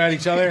back there at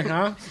each other,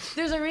 huh?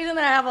 There's a reason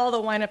that I have all the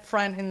wine up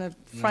front in the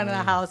front of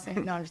the house.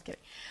 No, I'm just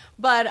kidding.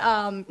 But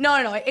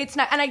no, it's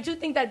not. And I do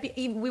think that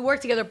we work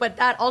together, but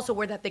that also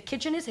where that the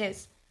kitchen is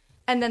his,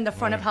 and then the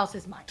front of house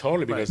is mine.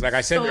 Totally, because like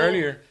I said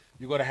earlier,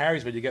 you go to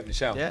Harry's, but you get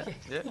Michelle. Yeah.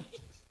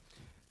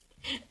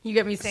 You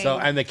get me saying. So,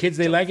 and the kids,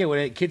 they like it.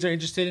 When kids are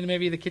interested in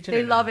maybe the kitchen.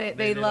 They love it.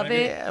 They love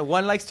it. Yeah,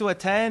 one likes to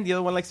attend, the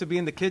other one likes to be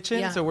in the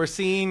kitchen. Yeah. So we're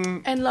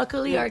seeing. And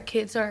luckily, our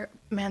kids are,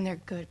 man,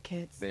 they're good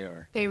kids. They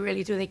are. They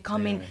really do. They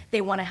come in. They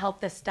want to help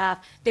the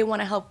staff. They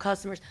want to help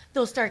customers.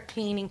 They'll start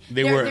cleaning.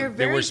 They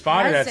They're were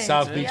spotted present. at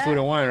South Beach Food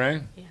and Wine,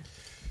 right? Yeah.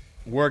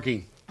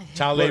 Working.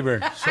 Child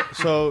labor.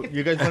 So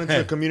you guys went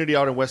into a community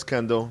out in West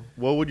Kendall.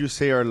 What would you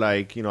say are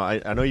like, you know,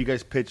 I know you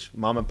guys pitch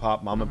mom and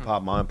pop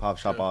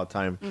shop all the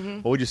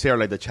time. What would you say are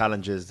like the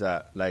challenges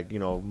that, like, you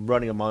know,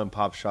 running a mom and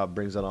pop shop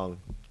brings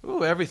along?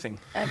 Ooh, everything.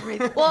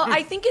 Well,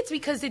 I think it's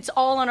because it's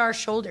all on our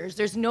shoulders.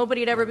 There's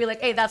nobody to ever be like,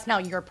 hey, that's now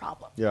your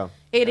problem. Yeah.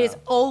 It is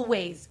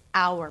always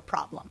our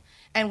problem.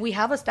 And we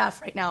have a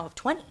staff right now of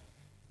 20.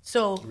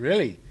 So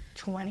Really?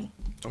 20.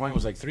 Mine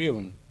was like 3 of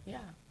them. Yeah.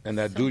 And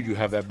that dude, you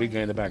have that big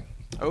guy in the back.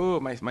 Oh,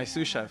 my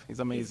sous chef. He's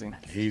amazing.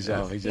 He's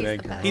an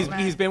egg. the best.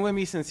 He's been with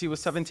me since he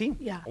was 17.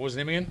 Yeah. What was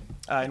his name again?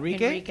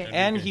 Enrique.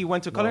 And he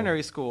went to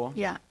culinary school.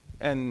 Yeah.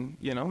 And,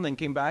 then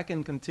came back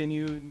and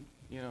continued,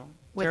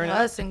 With tearing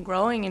us and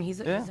growing, and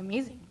he's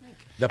amazing.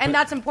 And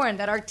that's important,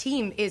 that our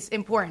team is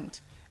important.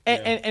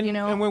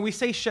 And when we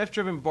say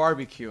chef-driven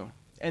barbecue,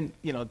 and,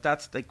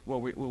 that's like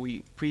what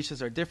we preach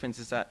as our difference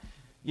is that,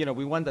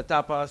 we want the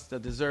tapas, the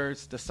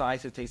desserts, the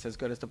sides that taste as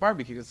good as the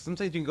barbecue. Because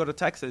sometimes you can go to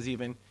Texas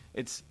even.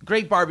 It's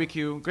great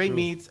barbecue, great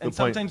meats, and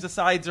sometimes the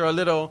sides are a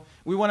little...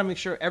 We want to make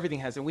sure everything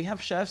has it. We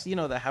have chefs,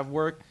 that have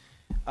worked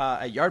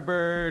at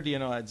Yardbird,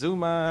 at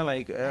Zuma,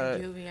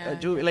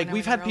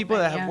 we've had people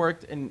that have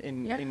worked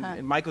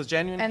in Michael's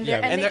Genuine, and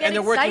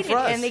they're working for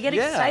us. And they get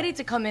excited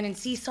to come in and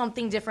see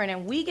something different,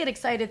 and we get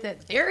excited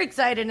that they're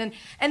excited,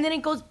 and then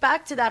it goes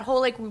back to that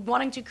whole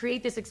wanting to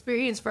create this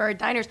experience for our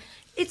diners.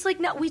 It's like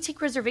now we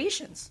take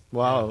reservations.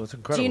 Wow, that's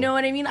incredible. Do you know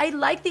what I mean? I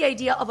like the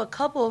idea of a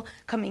couple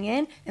coming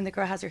in, and the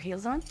girl has her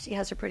heels on, she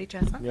has her pretty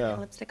dress on, her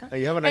lipstick on,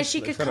 and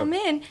she could come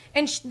in,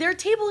 and their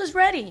table is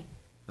ready.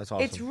 That's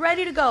awesome. It's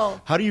ready to go.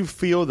 How do you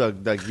feel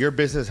that your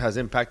business has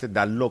impacted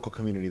that local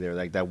community there,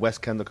 like that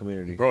West Kendall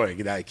community? Bro,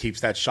 it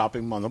keeps that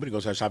shopping mall. Nobody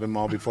goes to that shopping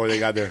mall before they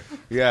got there.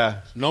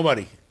 Yeah.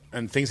 Nobody.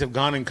 And things have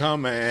gone and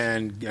come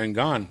and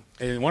gone.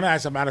 And one of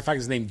as a matter of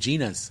fact is named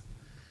Gina's,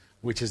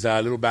 which is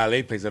a little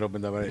ballet place that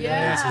opened up.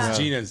 Yeah. It's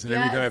Gina's. And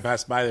every time I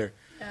pass by there.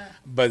 Yeah.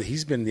 But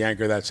he's been the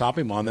anchor of that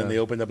shopping mall. And then they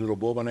opened up a little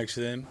boba next to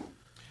them.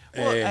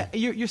 Well,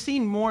 you're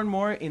seeing more and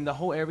more in the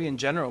whole area in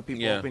general,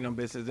 people opening up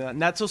business.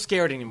 Not so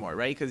scared anymore,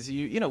 right? Because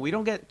we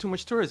don't get too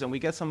much tourism. We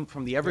get some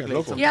from the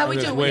Everglades. Yeah, we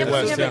do.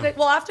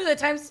 Well, after the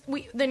times,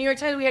 the New York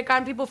Times, we had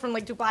gotten people from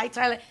like Dubai,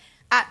 Thailand,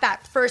 at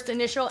that first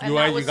initial, and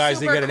that was you guys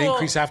super did get an cool.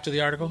 increase after the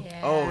article?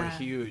 Yeah. Oh,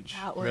 huge.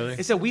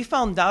 Really? So we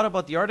found out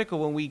about the article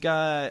when we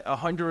got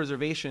 100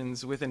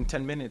 reservations within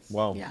 10 minutes.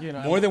 Wow.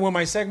 Yeah. More than when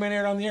my segment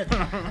aired on the air.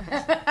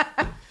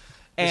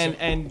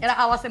 and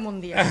Era Base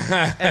Mundial.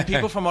 and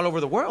people from all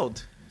over the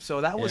world.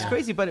 So that was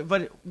crazy. But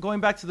going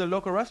back to the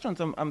local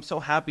restaurants, I'm so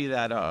happy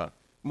that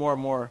more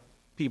and more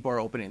people are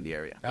opening in the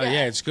area. Oh,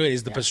 yeah, it's good.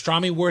 Is the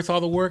pastrami worth all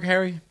the work,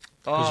 Harry?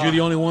 Because you're the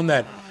only one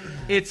that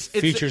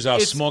features a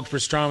smoked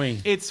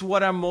pastrami. It's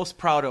what I'm most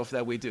proud of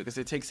that we do, because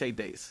it takes 8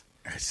 days.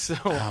 So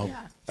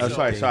That's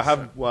right. So I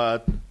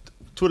have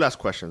 2 last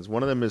questions.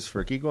 One of them is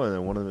for Kiko, and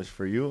then one of them is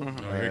for you.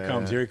 Here it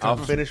comes. I'll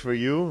finish for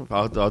you.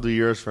 I'll do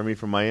yours for me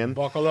from my end.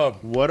 Buckle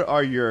up. What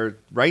are your,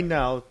 right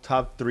now,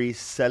 top 3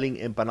 selling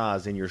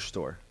empanadas in your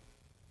store?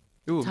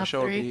 Ooh, Top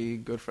Michelle would 3? be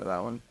good for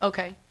that one.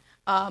 Okay.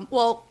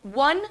 Well,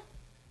 one,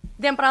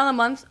 the empanada of the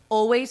month,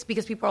 always,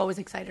 because people are always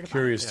excited about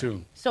Curious, it.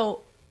 too.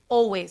 So,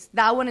 always.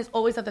 That one is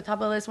always at the top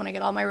of the list when I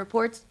get all my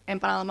reports.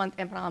 Empanada of the month,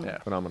 empanada of the month. Yeah.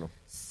 Phenomenal.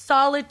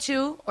 Solid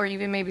 2, or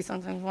even maybe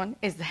sometimes 1,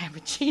 is the ham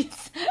and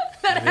cheese.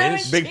 That ham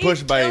and Big cheese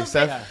push by kills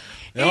Seth. it.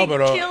 No,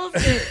 but kills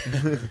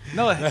it.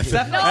 No, that's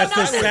That's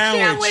the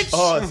sandwich.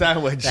 Oh, a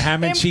sandwich. The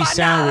ham and cheese Empanada.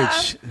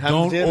 sandwich.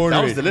 Don't That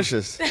order was it.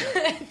 delicious.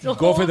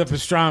 Go for the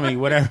pastrami,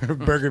 whatever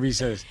Burger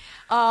says.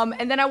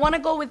 And then I want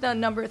to go with the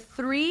number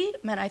 3.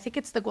 Man, I think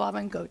it's the guava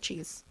and goat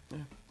cheese.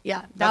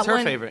 Yeah, That's her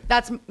one, favorite.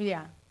 That's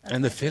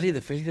And the Philly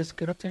does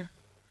good up there?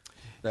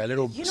 That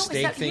little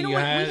steak thing you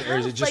had, or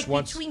is it just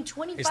once? Between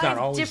It's not 25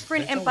 always-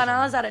 different it's always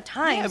empanadas at a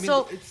time. Yeah, I mean,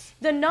 so it's-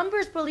 the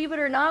numbers, believe it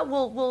or not,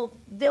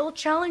 they'll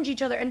challenge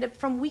each other, and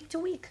from week to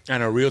week.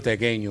 And a real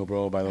tequeño,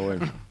 bro, by the way.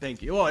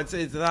 Thank you. Oh, it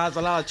has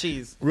a lot of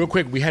cheese. Real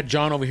quick, we had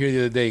John over here the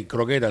other day.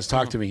 Croquetas,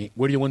 talk to me.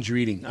 What are the ones you're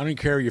eating? I don't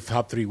care your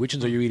top 3. Which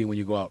ones are you eating when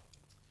you go out?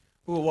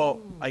 Ooh, well,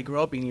 I grew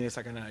up eating this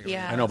like an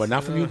Yeah. I know, but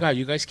not from you guys.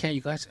 You guys can't.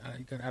 You guys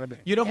got out of it.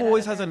 You know who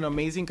always has an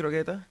amazing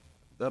croqueta?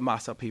 The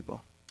masa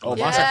people. Oh,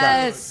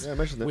 Yes. Yeah, I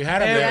mentioned that. We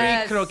had them Every there.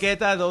 Yes.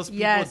 croqueta those people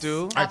Yes.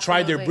 do. I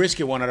tried their Absolutely.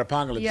 brisket one at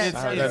Apocalypse. Yes.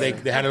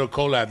 They had a little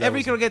collab. That Every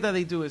was- croqueta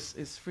they do is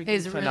freaking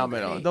Is really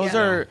phenomenal. great, Those yeah.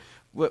 are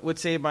what would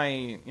say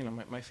my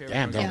favorite.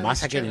 Damn, croquetas. though,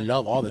 Masa getting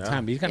love all the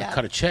time. But he's got to Yeah.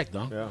 cut a check,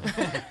 though.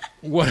 Yeah.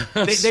 What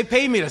else? They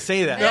pay me to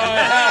say that.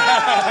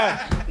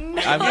 And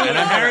Harry's I've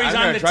on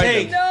never the tried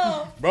take.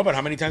 No. Bro, but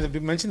how many times have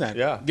you mentioned that?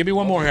 Yeah. Give me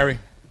one more, Harry.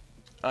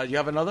 You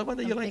have another one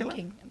that you I'm like a lot?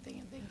 thinking.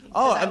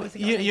 Oh, I was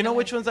thinking, you know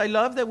which ones I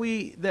love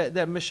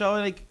that Michelle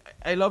like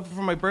I love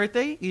for my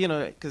birthday. You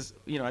know, because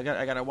I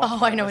gotta watch.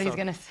 Oh, I know what he's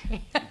gonna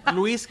say.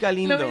 Luis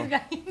Galindo. Luis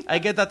Galindo. I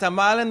get the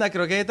tamal and the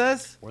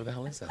croquetas. Where the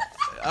hell is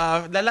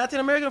that? The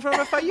Latin American from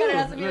But it has to be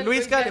FIU. a Luis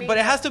Luis Galindo. But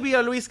it has to be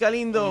a Luis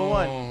Galindo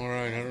one. all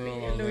right. I don't know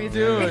about that.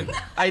 Dude,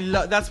 I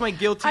love. That's my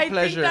guilty I think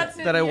pleasure that's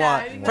it, that I yeah,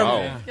 want. I think From-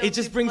 that's Wow. It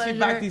just brings me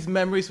back these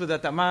memories with the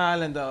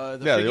tamal and the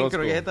Yeah, the freaking old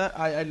school. croqueta.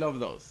 I love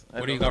those.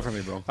 What do you got for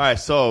me, bro? All right,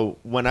 so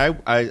when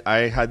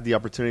I had the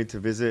opportunity to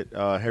visit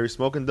Harry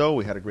Smoke and Dough,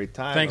 we had a great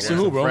time. Thanks I to went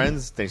who, with bro?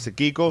 Friends, thanks to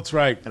Kiko. That's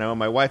right. And I want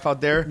my wife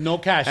out there. No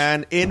cash.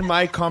 And in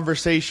my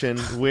conversation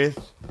with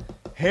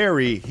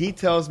Harry, he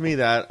tells me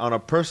that on a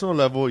personal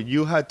level,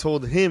 you had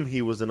told him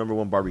he was the number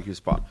 1 barbecue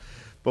spot.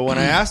 But when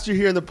I asked you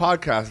here in the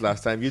podcast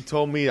last time, you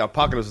told me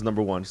Apocalypse was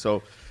number 1.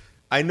 So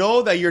I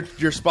know that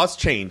your spots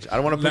change. I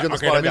don't want to put you on the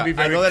Okay, spot let like me that.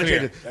 be I know very that clear. it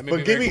changes. Let me But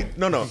be give very me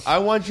no. I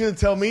want you to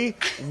tell me,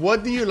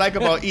 what do you like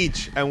about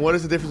each, and what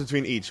is the difference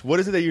between each? What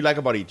is it that you like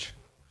about each?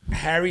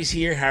 Harry's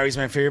here. Harry's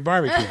my favorite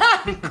barbecue.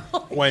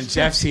 When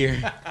Jeff's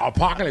here,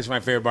 Apocalypse is my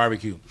favorite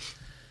barbecue.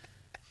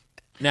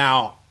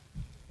 Now,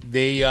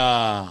 they're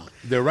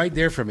right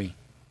there for me.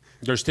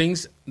 There's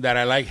things that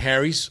I like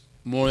Harry's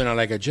more than I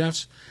like at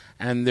Jeff's,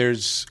 and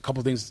there's a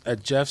couple things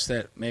at Jeff's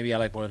that maybe I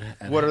like more than.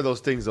 What are those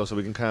things though, so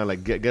we can kind of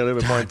like get a little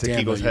bit more into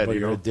Damn, bro, Kiko's head? You're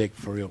You a know? dick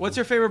for real. What's bro.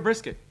 your favorite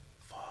brisket?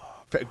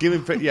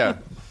 Give me, yeah.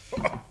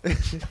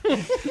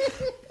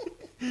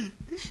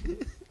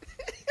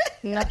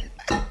 No.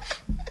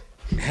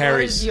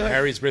 Harry's yours?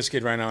 Harry's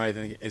brisket right now? I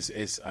think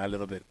is a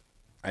little bit.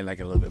 I like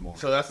it a little bit more.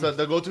 So that's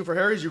the go-to for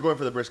Harry's. You're going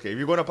for the brisket. If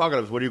you're going to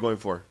Apocalypse, what are you going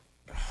for?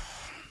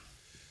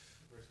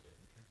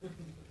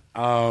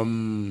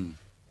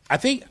 I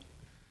think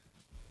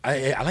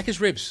I like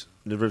his ribs.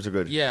 The ribs are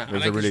good. Yeah, I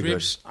Ribs like are really his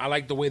ribs. I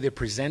like the way they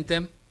present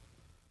them.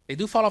 They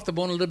do fall off the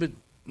bone a little bit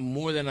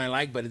more than I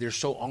like, but they're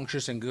so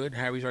unctuous and good.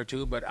 Harry's are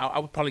too, but I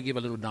would probably give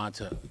a little nod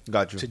to.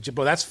 Got you.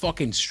 But that's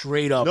fucking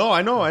straight up. No,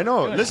 I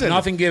know. Listen,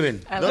 Nothing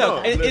given. I No,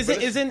 love no. it.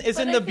 Isn't But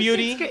I the think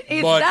beauty?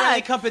 it's But- that.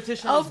 Friendly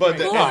competition Of is But great.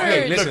 the- course.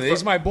 Hey, listen, Look, this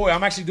is my boy.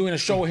 I'm actually doing a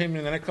show with him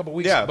in the next couple of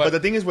weeks. yeah, but the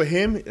thing is with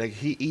him, like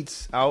he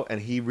eats out and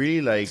he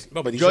really like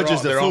no, but these are judges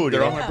all, the they're all, food.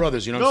 they're you all know? my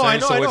brothers. You know No, what I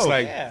I'm saying? know, So I it's know.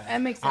 like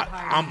That makes it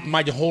hard.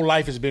 my whole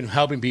life has been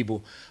helping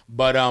people,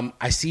 but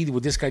I see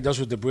what this guy does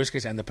with the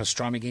briskets, and the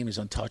pastrami game is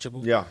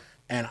untouchable. Yeah.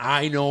 And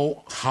I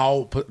know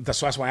how.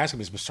 That's why I ask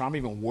him: is pastrami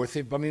even worth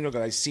it? But I mean, look,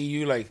 I see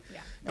you like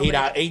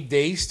 8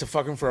 days to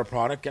fucking for a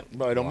product,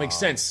 but it don't make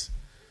sense.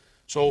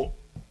 So,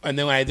 and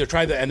then I either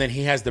try that, and then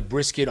he has the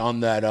brisket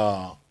on that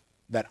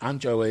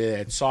ancho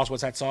that sauce.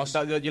 What's that sauce?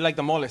 You like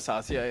the mole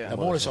sauce? Yeah. The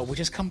mole sauce, which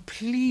is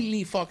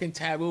completely fucking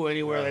taboo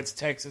anywhere that's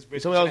Texas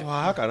brisket. Something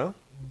else, Oaxaca, no?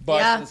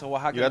 But Yeah. It's a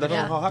Oaxaca. You got that from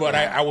Yeah. Oaxaca? But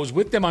I was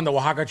with them on the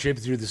Oaxaca trip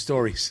through the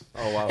stories.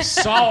 Oh wow.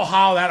 Saw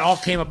how that all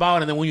came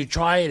about, and then when you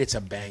try it, it's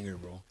a banger,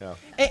 bro. Yeah.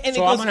 And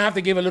So I'm gonna have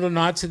to give a little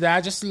nod to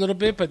that, just a little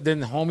bit. But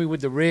then homie with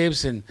the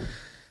ribs, and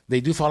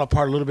they do fall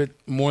apart a little bit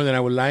more than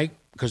I would like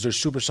because they're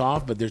super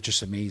soft, but they're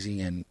just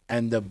amazing.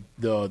 And the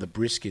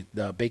brisket,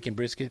 the bacon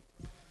brisket,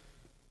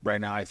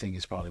 right now I think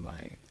is probably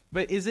my.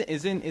 But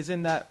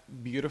isn't that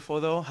beautiful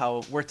though?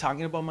 How we're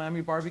talking about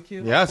Miami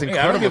barbecue? Yeah, it's Hey, I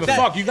incredible. don't give a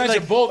fuck. You guys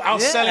like, are both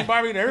outselling yeah.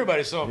 barbecue to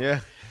everybody, so Yeah.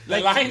 the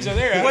lines are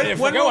there. Forget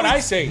were what we- I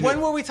say. When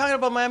were we talking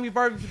about Miami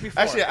barbecue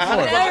before? Actually, I had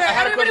a question.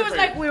 Everybody was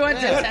like, we went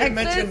to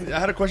Texas. I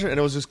had a question, and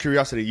it was just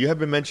curiosity. You have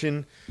been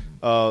mentioned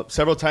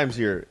several times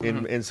here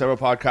in several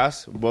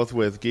podcasts, both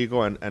with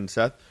Kiko and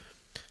Seth.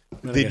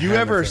 Did you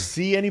ever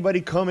see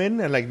anybody come in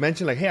and like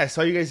mention like, "Hey, I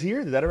saw you guys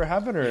here"? Did that ever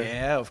happen? Or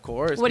Yeah, of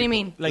course. What do you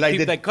mean? Like Like,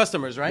 people, did- like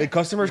customers, right? the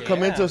customers come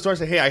Yeah. into the store and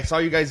say, "Hey, I saw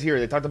you guys here.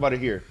 They talked about it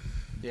here."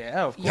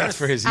 Yeah, of course. That's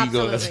for his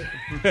ego. Absolutely.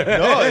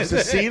 No, it's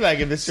to see like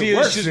if this See shit if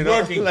works. it's just You know?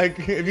 working. Like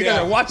if you Yeah. guys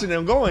are watching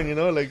and going, you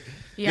know, like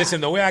Yeah.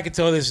 Listen, the way I can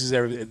tell this is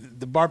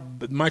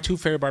my two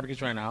favorite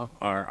barbecues right now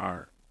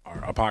are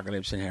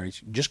Apocalypse and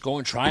Harry's. Just go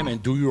and try them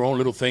and do your own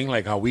little thing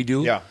like how we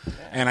do. Yeah.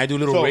 And I do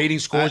little So, rating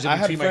scores I in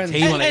had between my friends-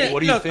 table. And- Like, and what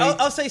do you look, think?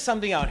 I'll say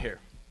something out here.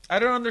 I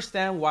don't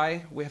understand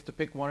why we have to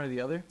pick one or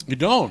the other. You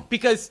don't.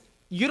 Because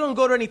you don't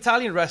go to an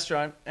Italian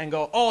restaurant and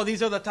go, oh,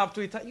 these are the top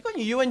 2 Italian.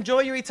 You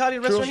enjoy your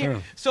Italian restaurant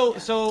here.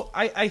 So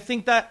I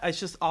think that it's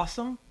just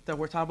awesome that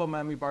we're talking about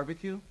Miami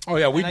barbecue. Oh,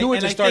 yeah, we do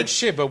it to start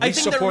shit, but we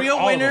support all of them.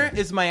 I think the real winner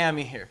is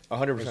Miami here.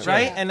 100%.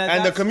 Right? Yeah.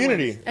 And the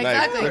community.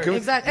 Exactly.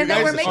 Exactly. You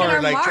guys we're making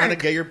our mark. Trying to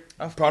get your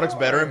products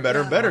better and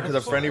better and better because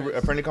of friendly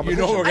competition. You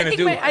know what we're going to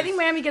do. I think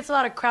Miami gets a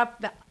lot of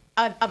crap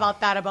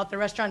about the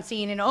restaurant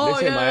scene and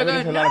Miami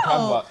gets a lot of crap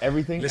about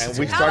everything. And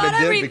we started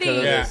this because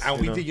of this. And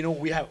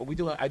we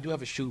did, I do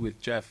have a shoot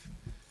with Jeff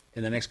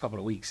in the next couple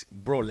of weeks.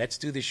 Bro, let's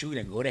do the shoot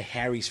and go to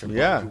Harry's for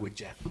barbecue with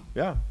Jeff.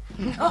 Yeah.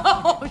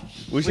 No.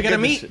 We gotta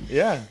meet.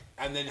 Yeah.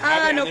 And then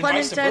have no pun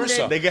vice intended.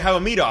 versa. They can have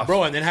a meet off.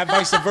 Bro, and then have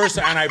vice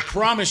versa. And I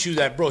promise you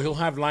that, bro, he'll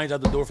have lines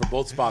out the door for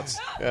both spots.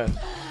 Yeah.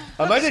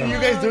 Imagine you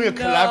guys doing a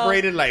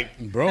collaborated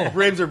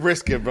ribs or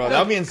brisket, bro.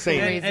 That'd be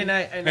insane.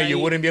 And you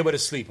wouldn't be able to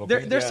sleep.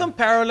 Okay? There's some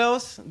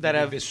parallels that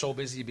have been so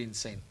busy, you'd be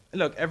insane.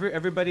 Look,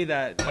 everybody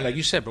that like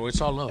you said, bro, it's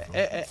all love.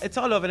 It's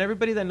all love, and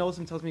everybody that knows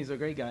him tells me he's a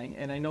great guy.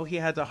 And I know he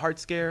had a heart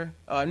scare,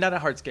 not a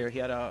heart scare. He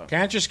had a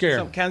cancer scare.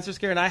 Some cancer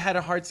scare, and I had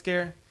a heart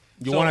scare.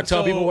 You want to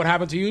tell people what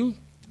happened to you?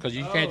 Because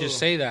you can't just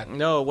say that.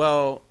 No,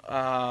 well,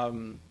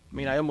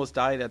 I almost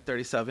died at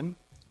 37.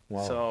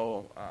 Wow.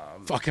 So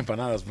fuck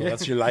empanadas, bro.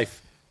 That's your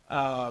life.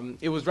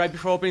 It was right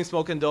before opening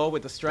Smoke and Dough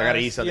with the stress. I gotta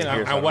eat something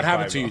here. And what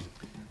happened to you?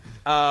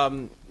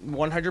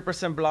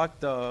 100%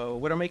 blocked the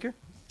Widowmaker.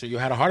 So you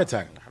had a heart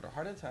attack. I had a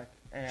heart attack.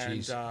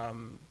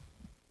 And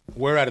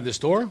where at in the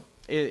store?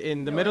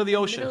 In the middle of the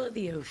ocean. Middle of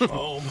the ocean.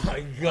 Oh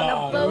my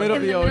god! In the middle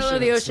of the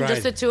ocean.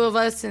 Just the two of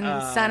us in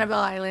Sanibel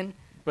Island.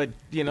 But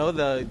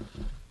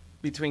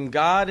between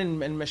God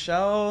and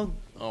Michelle,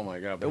 oh my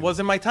god, it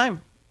wasn't my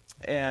time,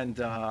 and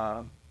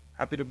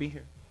happy to be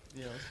here.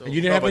 And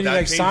you didn't have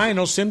any sign,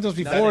 no symptoms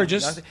before,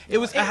 nothing. It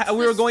was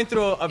we were going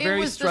through a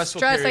very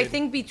stressful period. I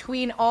think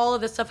between all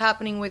of the stuff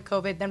happening with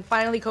COVID, then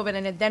finally COVID,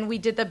 and then we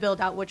did the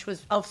build out, which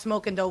was of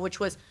Smoke and Dough,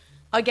 which was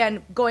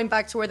again going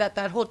back to where that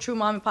whole true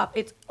mom and pop.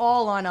 It's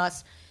all on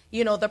us.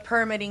 The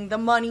permitting, the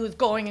money was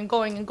going and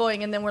going and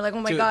going, and then we're like,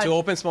 oh my god. To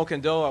open Smoke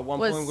and Dough, at one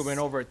point we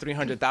went over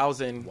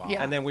 300,000,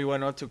 and then we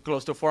went up to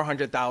close to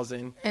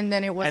 400,000. And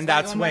then it was, and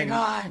that's my when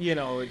god.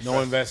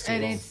 No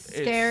investment. And it's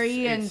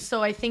scary, and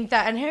so I think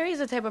that, and Harry's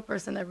the type of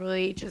person that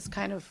really just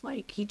kind of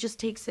he just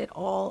takes it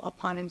all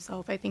upon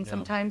himself. I think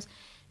sometimes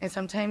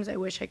I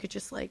wish I could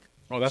just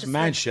oh, that's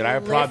man shit. I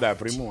applaud that,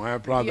 primo. I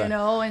applaud that.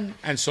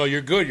 And so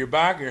you're good. You're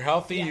back. You're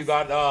healthy. Yes. You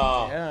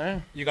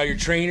got you got your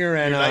trainer,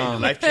 and your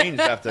life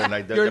changed after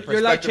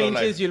your life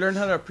changes. You learn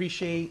how to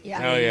appreciate.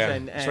 Yeah. Oh yeah.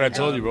 That's what I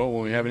told you, bro.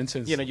 When we have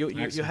incidents,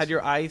 you had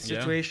your eye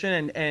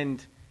situation,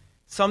 and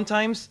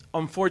sometimes,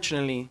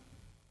 unfortunately,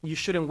 you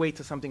shouldn't wait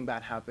till something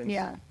bad happens.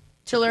 Yeah.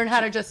 To learn how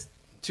to just.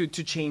 To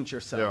change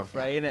yourself,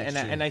 right?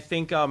 And I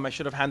think I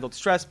should have handled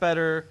stress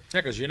better.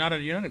 Yeah, because you're not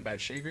in bad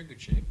shape. You're in good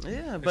shape.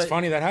 Yeah, but it's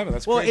funny that happened.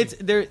 That's crazy.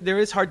 There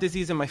is heart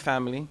disease in my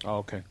family. Oh,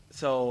 okay.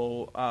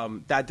 So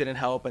that didn't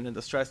help, and then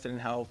the stress didn't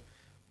help.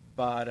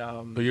 But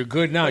you're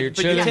good now. You're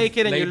chilling. But you take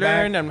it and you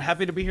learn. Back. I'm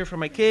happy to be here for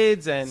my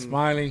kids and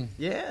smiling.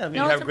 Yeah,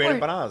 you have great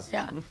empanadas.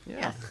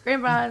 Yeah, great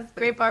empanadas,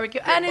 great barbecue,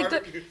 and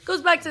it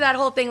goes back to that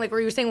whole thing, like where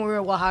you were saying when we were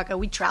in Oaxaca.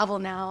 We travel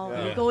now.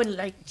 Yeah. We go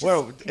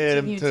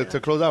and to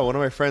close out, one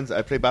of my friends,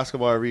 I play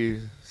basketball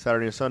every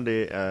Saturday and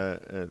Sunday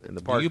in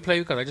the park. Do you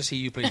play? Because I just see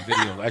you playing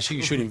video. I see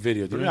you shooting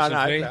video. Do you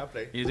I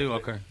play. You do?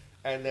 Okay.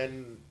 And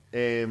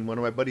then one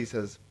of my buddies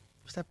says,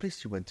 "What's that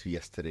place you went to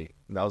yesterday?"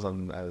 And that was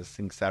I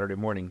think Saturday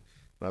morning.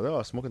 And I was like,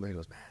 "Oh, smoking." He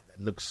goes, "Man,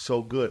 that looks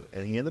so good."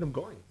 And he ended up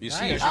going. You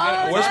see? Where's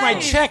my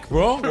check,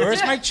 bro?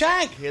 Where's my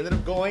check? He ended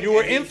up going. You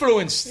were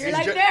influenced. You're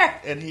like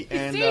there. And he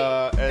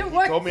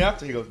told me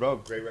after. He goes, "Bro,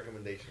 great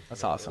recommendation."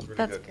 That's awesome.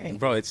 That's great.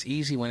 Bro, it's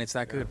easy when it's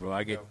that good, bro.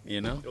 I get,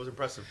 It was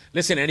impressive.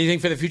 Listen, anything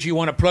for the future you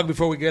want to plug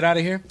before we get out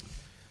of here?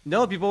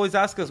 No, people always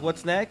ask us,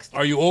 what's next?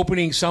 Are you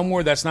opening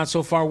somewhere that's not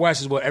so far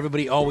west is what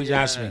everybody always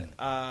asks me.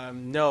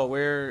 No,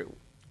 we're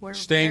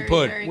staying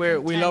put.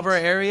 We love our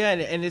area,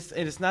 and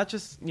it's not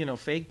just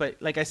fake, but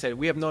like I said,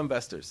 we have no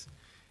investors.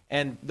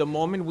 And the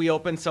moment we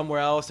open somewhere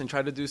else and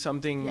try to do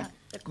something,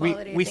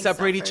 we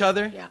separate each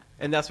other,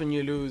 and that's when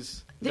you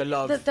lose the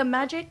love. The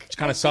magic. It's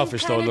kind of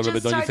selfish, though, a little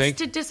bit, don't you think?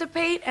 To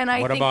dissipate, and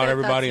what about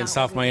everybody in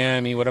South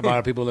Miami? What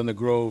about people in the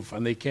Grove,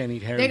 and they can't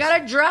eat Harry's? They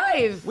gotta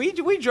drive. We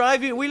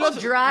drive. We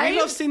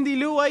love Cindy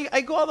Lou.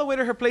 I go all the way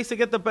to her place to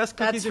get the best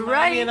cookies in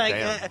Miami.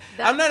 And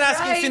I'm not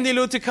asking Cindy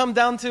Lou to come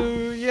down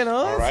to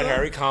All right,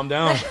 Harry, calm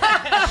down.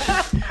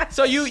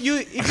 So if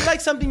you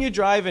like something, you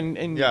drive and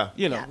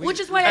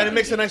which is why it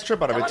makes a nice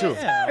trip out of it too.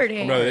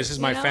 Saturday. Bro, this is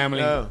my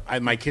family.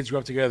 My kids grew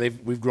up together.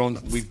 We've grown.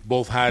 We've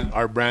both had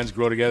our brands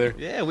grow together.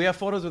 Yeah, we have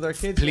photos with our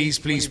kids.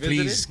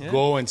 Please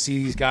go and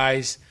see these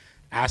guys.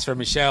 Ask for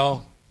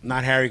Michelle,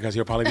 not Harry, because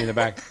he'll probably be in the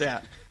back.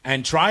 Yeah.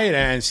 And try it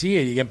and see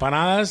it. You get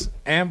empanadas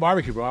and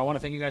barbecue, bro. I want to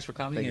thank you guys for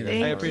coming.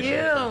 Thank I appreciate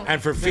it.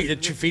 And for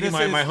feeding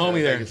my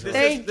homie there.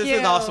 This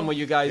is awesome what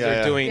you guys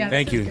are doing. Yeah,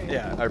 thank you.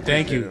 Yeah,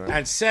 thank you.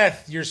 And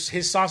Seth,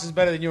 his sauce is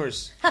better than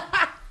yours.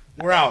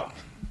 We're out.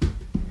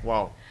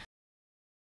 Wow.